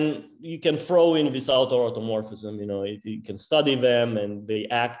can throw in this outer automorphism. You can study them, and they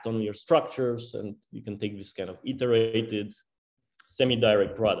act on your structures, and you can take this kind of iterated,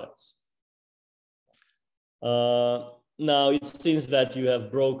 semi-direct products. Now it seems that you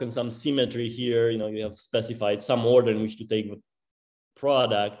have broken some symmetry here. You have specified some order in which to take the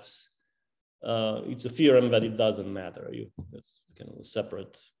products. It's a theorem that it doesn't matter. That's kind of a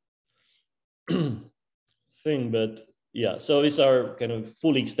separate thing, but yeah. So these are kind of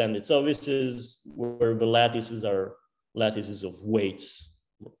fully extended. So this is where the lattices are lattices of weights,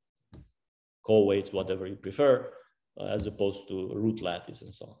 co-weights, whatever you prefer, as opposed to root lattice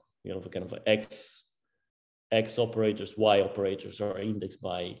and so on. The kind of X operators, Y operators are indexed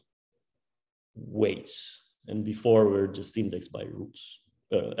by weights, and before we're just indexed by roots,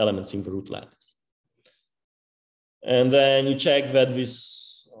 elements in the root lattice. And then you check that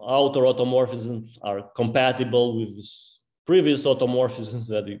these outer automorphisms are compatible with these previous automorphisms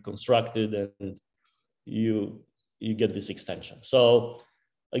that you constructed, and you get this extension. So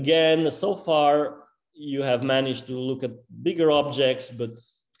again, so far you have managed to look at bigger objects, but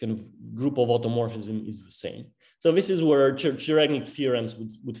kind of group of automorphism is the same. So this is where Cherednik theorems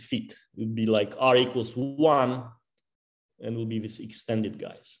would fit. It would be like R equals 1, and will be this extended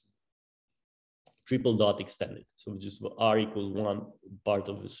guys. Triple dot extended. So just the R equals 1 part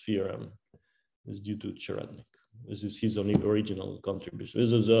of this theorem is due to Cherednik. This is his only original contribution.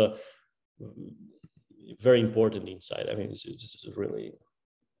 This is a very important insight. I mean, it's a really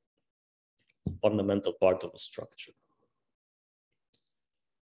fundamental part of the structure.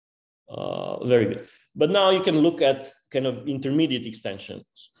 Very good. But now you can look at kind of intermediate extensions,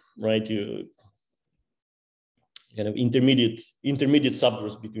 right? You kind of intermediate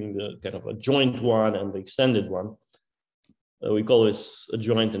subgroups between the kind of adjoint one and the extended one. We call this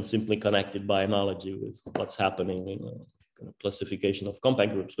adjoint and simply connected by analogy with what's happening in a kind of classification of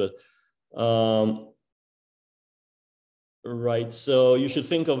compact groups. But right, so you should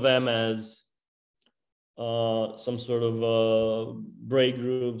think of them as some sort of break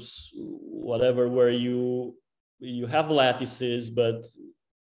groups, whatever, where you have lattices, but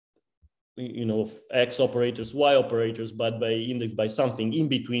X operators, Y operators, but by indexed by something in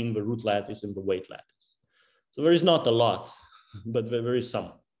between the root lattice and the weight lattice. So there is not a lot, but there is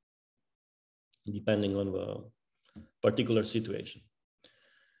some, depending on the particular situation.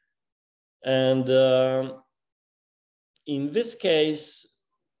 And in this case,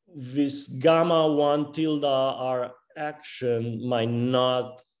 this gamma 1 tilde R action might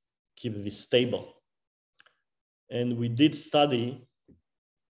not keep this stable. And we did study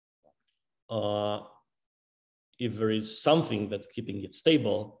if there is something that's keeping it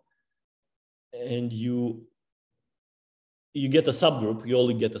stable, and you get a subgroup, you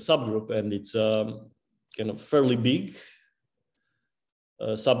only get a subgroup, and it's kind of fairly big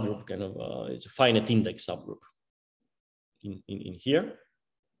subgroup, kind of it's a finite index subgroup in here.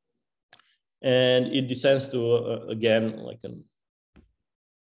 And it descends to, again, like an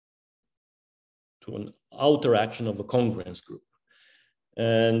outer action of a congruence group.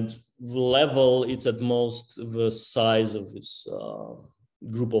 And the level, it's at most the size of this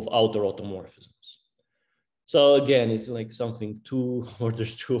group of outer automorphisms. So again, it's like something 2, order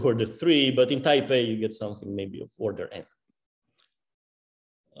 2, order 3, but in type A, you get something maybe of order n.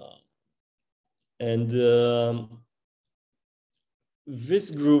 This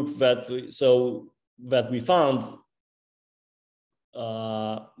group that we found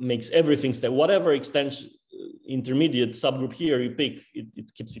makes everything stable. Whatever extension, intermediate subgroup here you pick,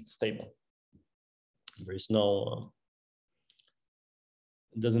 it keeps it stable. There is no,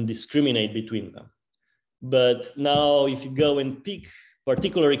 it doesn't discriminate between them. But now if you go and pick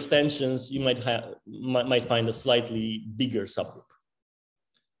particular extensions, you might find a slightly bigger subgroup.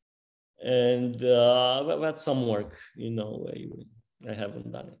 And that's some work, I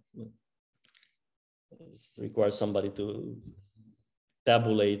haven't done it. This requires somebody to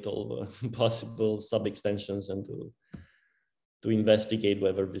tabulate all the possible sub-extensions and to investigate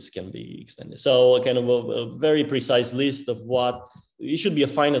whether this can be extended. So a kind of a very precise list of it should be a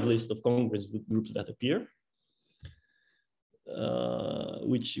finite list of congruence groups that appear,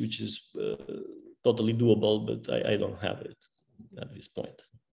 which is totally doable, but I don't have it at this point.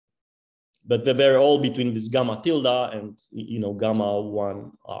 But they're all between this gamma tilde and gamma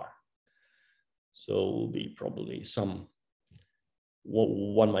 1R. So will be probably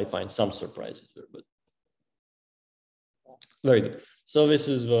one might find some surprises there, but very good. So this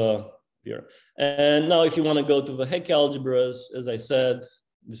is the theorem. And now if you want to go to the Hecke algebras, as I said,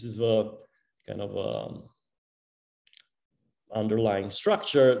 this is the kind of underlying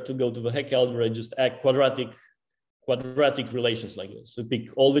structure. To go to the Hecke algebra, just add quadratic relations like this. So pick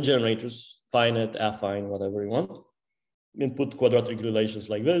all the generators, finite, affine, whatever you want, and put quadratic relations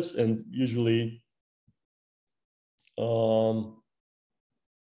like this. And usually, I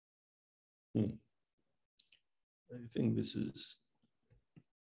think this is,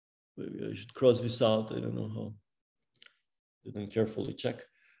 maybe I should cross this out. I don't know how. Didn't carefully check.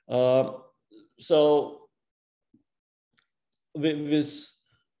 So this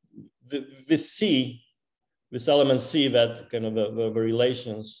C, this element C, that kind of the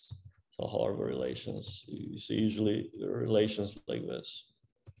relations. So how are the relations? You see usually the relations like this.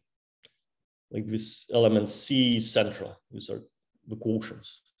 Like this element C central. These are the quotients.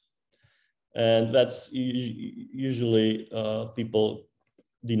 And that's usually people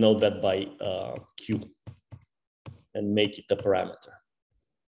denote that by Q and make it a parameter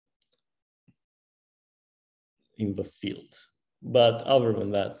in the field. But other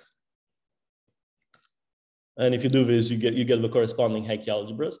than that, and if you do this, you get the corresponding Hecke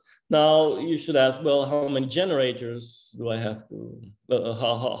algebras. Now you should ask, well, how many generators do I have to,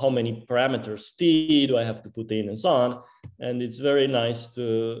 how many parameters T do I have to put in, and so on. And it's very nice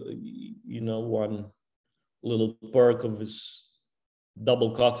to, one little perk of this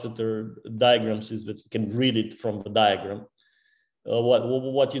double Coxeter diagrams is that you can read it from the diagram.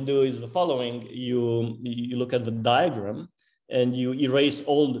 What you do is the following: you look at the diagram and you erase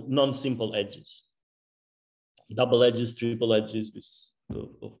all non-simple edges, double edges, triple edges, with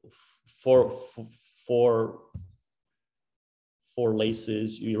four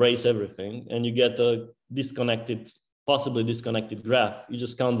laces. You erase everything, and you get a disconnected, possibly disconnected graph. You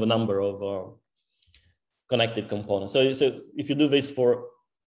just count the number of connected components. So if you do this for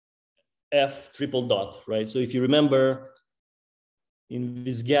F triple dot, right? So if you remember, in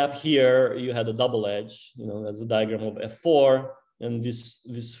this gap here, you had a double edge. That's a diagram of F4, and these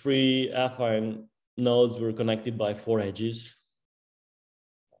three affine nodes were connected by 4 edges.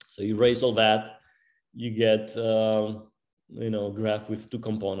 So you erase all that, you get a graph with 2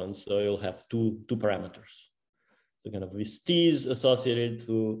 components. So you'll have two parameters. So kind of these T's associated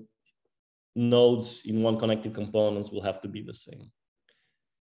to nodes in one connected components will have to be the same.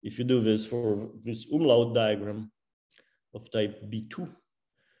 If you do this for this umlaut diagram of type B2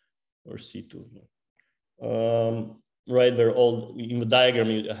 or C2, right, they're all in the diagram.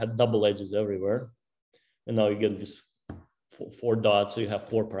 You had double edges everywhere, and now you get these 4 dots, so you have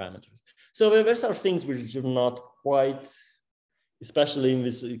 4 parameters. So those are things which are not quite, especially in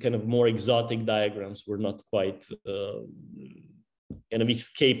this kind of more exotic diagrams, we're not quite kind of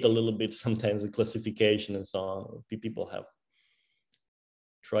escaped a little bit sometimes with classification and so on. People have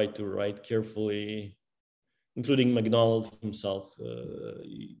tried to write carefully, including Macdonald himself,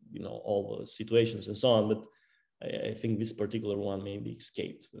 all the situations and so on. But I think this particular one maybe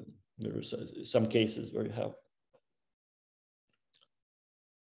escaped. There are some cases where you have,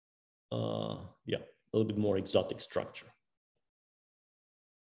 a little bit more exotic structure.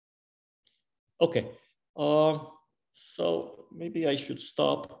 Okay, so maybe I should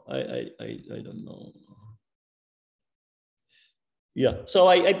stop. I don't know. Yeah, so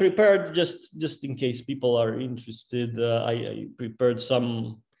I prepared, just in case people are interested, I prepared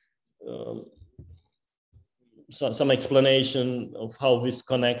some explanation of how this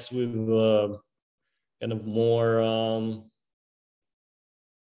connects with kind of more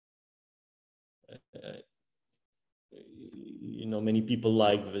many people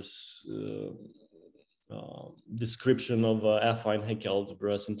like this description of affine Hecke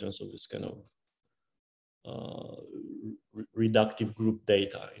algebras in terms of this kind of reductive group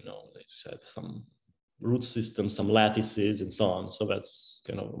data. They have some root systems, some lattices, and so on. So that's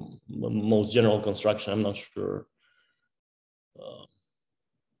kind of the most general construction. I'm not sure.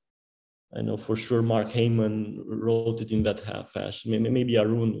 I know for sure Mark Heyman wrote it in that fashion. Maybe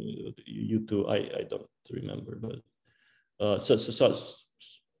Arun, you too. I don't remember, but so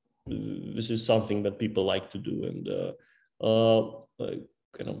this is something that people like to do. And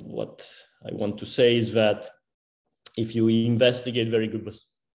kind of what I want to say is that if you investigate very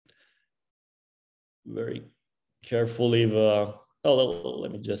carefully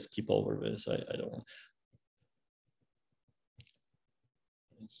let me just skip over this. I don't want.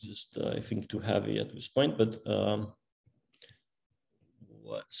 It's just I think too heavy at this point. But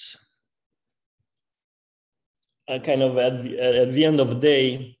what's kind of at the end of the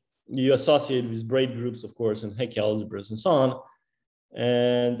day, you associate with braid groups, of course, and Hecke algebras and so on.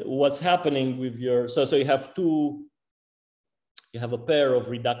 And what's happening with your so you have a pair of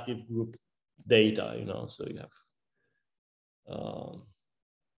reductive group data, so you have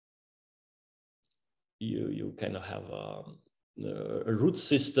you kind of have a root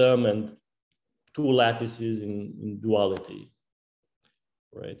system and two lattices in duality,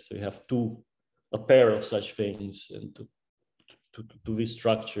 right? So you have a pair of such things, and to this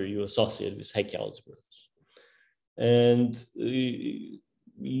structure you associate with Hecke algebras. And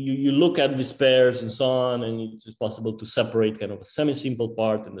you look at these pairs and so on, and it's possible to separate kind of a semi-simple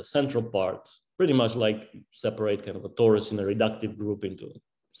part and the central part, pretty much like separate kind of a torus in a reductive group into a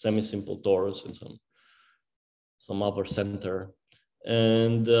semi-simple torus and some other center.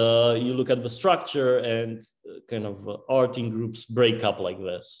 And you look at the structure, and kind of arting groups break up like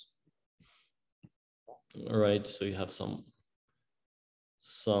this. All right, so you have some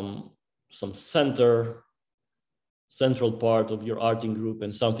central part of your arting group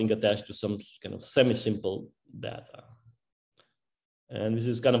and something attached to some kind of semi-simple data. And this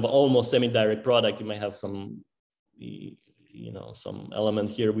is kind of almost semi-direct product. You might have some, some element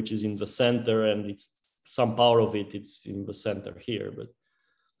here which is in the center, and it's some power of it's in the center here, but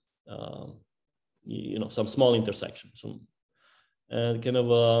some small intersection, and kind of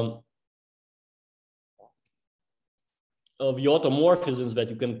the automorphisms that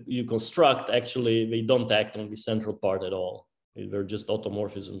you construct, actually, they don't act on the central part at all. They're just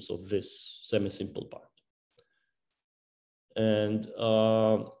automorphisms of this semi-simple part. And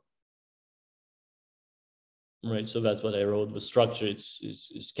right, so that's what I wrote. The structure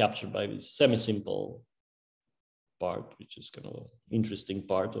is captured by this semi-simple part, which is kind of an interesting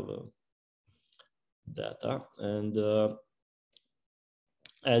part of data. And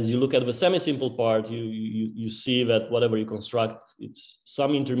as you look at the semi-simple part, you see that whatever you construct, it's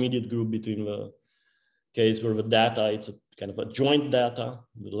some intermediate group between the case where the data, it's a kind of a joint data.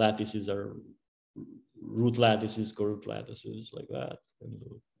 The lattices are root lattices, co-root lattices, like that. And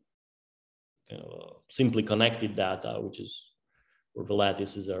the kind of simply connected data, which is where the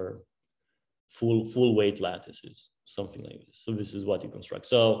lattices are full weight lattices, something like this. So this is what you construct.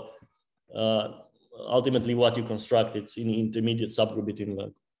 So ultimately what you construct, it's an intermediate subgroup between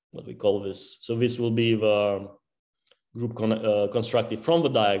what we call this. So this will be the group constructed from the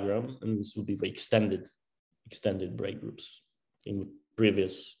diagram, and this will be the extended break groups in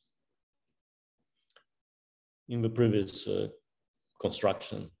the previous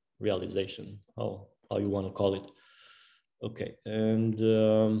construction, realization, how you want to call it. Okay, and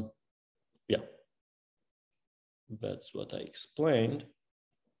yeah, that's what I explained.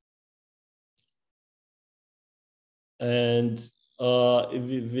 And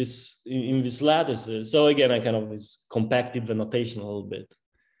in this lattices, so again, I kind of compacted the notation a little bit.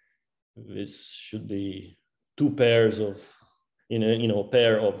 This should be two pairs of, a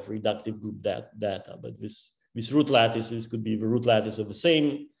pair of reductive group data, but these root lattices could be the root lattice of the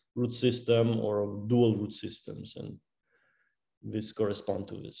same root system or of dual root systems, and this correspond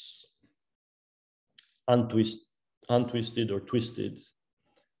to this untwisted or twisted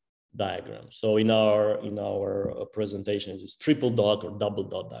diagram. So in our presentation, it's triple dot or double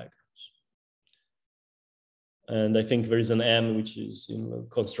dot diagrams. And I think there is an M which is in the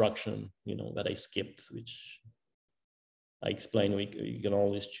construction, that I skipped, which I explained. You can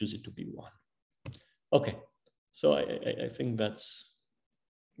always choose it to be one. Okay, so I think that's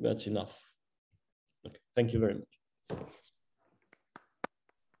enough. Okay, thank you very much.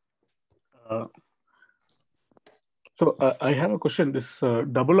 So I have a question. This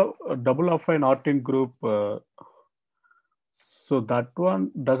double affine arting group. So that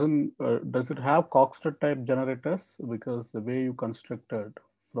one does it have Coxeter type generators? Because the way you constructed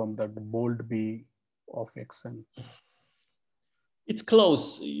from that bold B of Xn, it's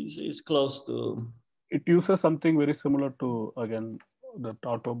close. It's close to. It uses something very similar to, again, the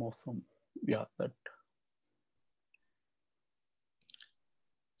automorphism. Yeah, that.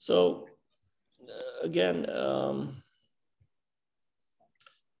 So again,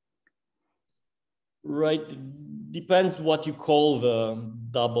 right, depends what you call the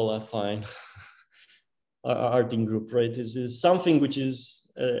double affine arting group, right? This is something which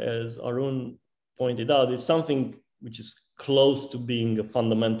is, as Arun pointed out, is something which is close to being a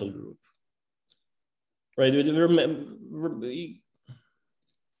fundamental group, right? I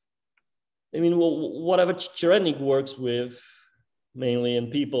mean, whatever Cherednik works with mainly,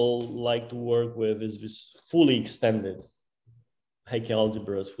 and people like to work with, is this fully extended Hecke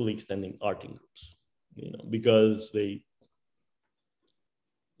algebras, fully extending arting groups, because they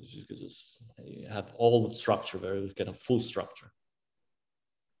have all the structure there, kind of full structure.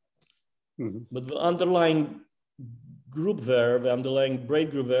 Mm-hmm. But the underlying group there, the underlying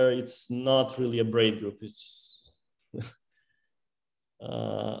braid group there, it's not really a braid group. It's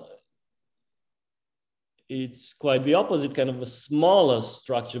it's quite the opposite, kind of the smallest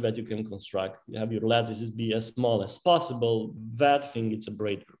structure that you can construct. You have your lattices be as small as possible. That thing, it's a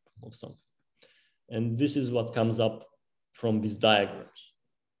braid group of something. And this is what comes up from these diagrams.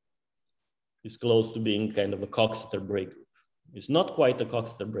 It's close to being kind of a Coxeter braid group. It's not quite a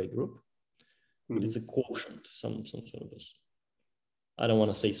Coxeter braid group, but it's a quotient, some sort of this. I don't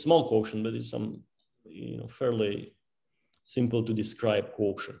want to say small quotient, but it's some, fairly simple to describe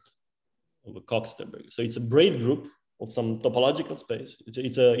quotient of a Coxeter braid. So it's a braid group of some topological space.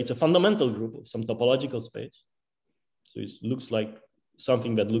 It's a fundamental group of some topological space. So it looks like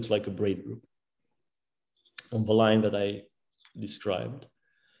something that looks like a braid group on the line that I described.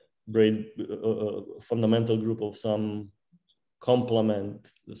 Braid fundamental group of some complement,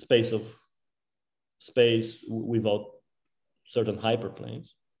 the space without certain hyperplanes.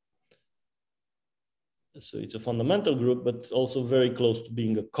 So it's a fundamental group, but also very close to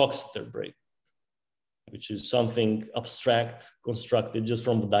being a Coxeter braid, which is something abstract constructed just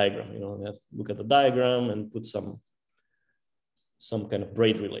from the diagram. You have to look at the diagram and put some kind of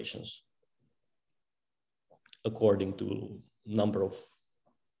braid relations according to number of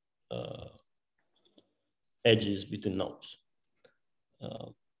edges between nodes.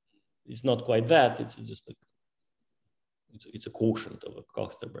 It's not quite that. It's just it's a quotient of a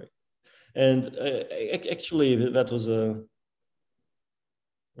Coxeter braid. And actually, that was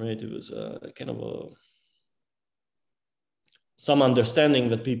right. It was kind of some understanding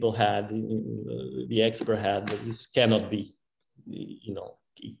that people had, the expert had, that this cannot be,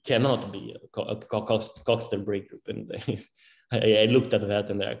 it cannot be a Coxeter braid group. And I looked at that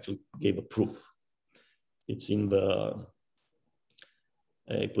and I actually gave a proof. It's in the.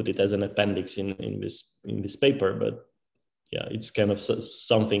 I put it as an appendix in this paper, but yeah, it's kind of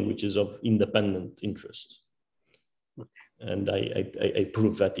something which is of independent interest, and I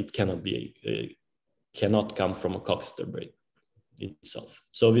prove that it cannot be cannot come from a Coxeter braid itself.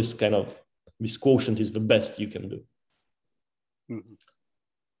 So this quotient is the best you can do. Mm-hmm.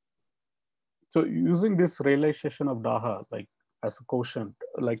 So using this realization of Daha like as a quotient,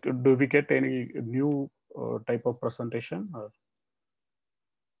 like do we get any new type of presentation? Or?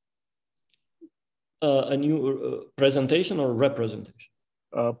 A new presentation or representation?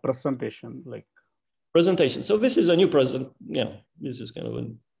 Presentation, like presentation. So this is a new this is kind of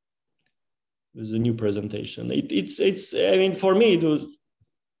this is a new presentation. It's I mean, for me it was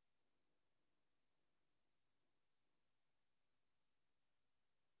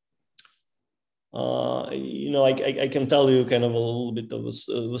I can tell you kind of a little bit of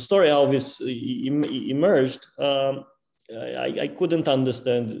the story how this emerged. I couldn't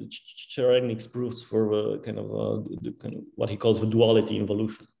understand Cherednik's proofs for kind of what he calls the duality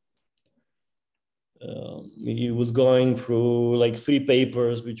involution. He was going through like 3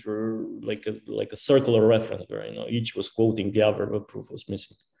 papers which were like a circular reference where each was quoting the other, but proof was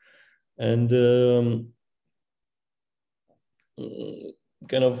missing. And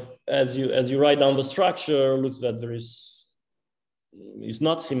kind of as you write down the structure, looks that there is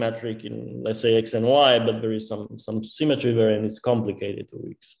not symmetric in, let's say, X and Y, but there is some symmetry there, and it's complicated to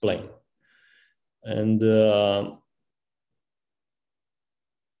explain. And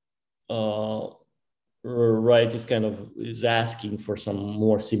Wright is asking for some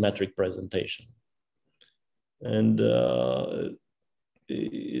more symmetric presentation, and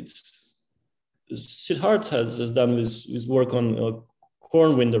Siddharth has done his work on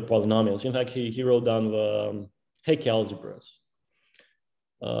Kornwinder polynomials. In fact, he wrote down the Hecke algebras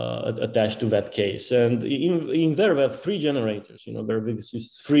attached to that case. And in there, we have 3 generators. There are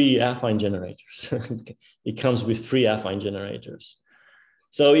these 3 affine generators. It comes with 3 affine generators.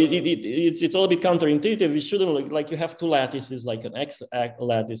 So it's all a bit counterintuitive. It shouldn't look like you have 2 lattices, like an X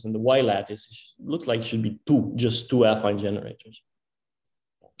lattice and the Y lattice. It looks like it should be just two affine generators.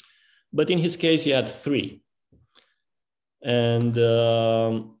 But in his case, he had 3. And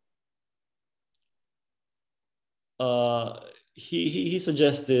he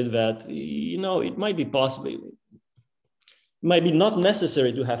suggested that, it might be possible, it might be not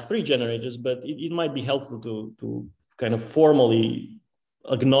necessary to have 3 generators, but it might be helpful to kind of formally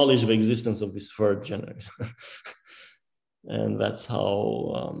acknowledge the existence of this 3rd generator. And that's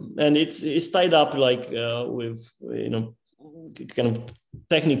how, and it's tied up like with, kind of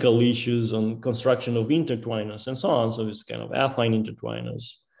technical issues on construction of intertwiners and so on. So it's kind of affine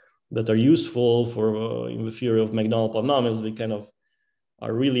intertwiners that are useful for in the theory of Macdonald polynomials. They kind of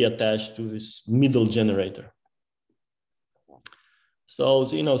are really attached to this middle generator. So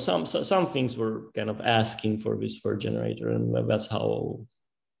some things were kind of asking for this 3rd generator, and that's how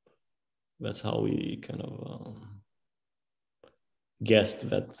we kind of guessed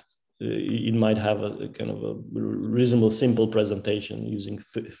that it might have a kind of a reasonable simple presentation using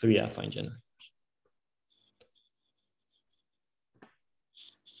three affine generators.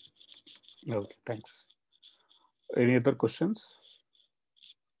 Okay, thanks. Any other questions?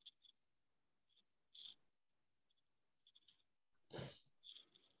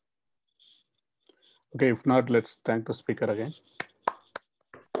 Okay, if not, let's thank the speaker again.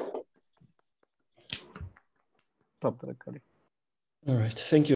 Stop the recording. All right, thank you.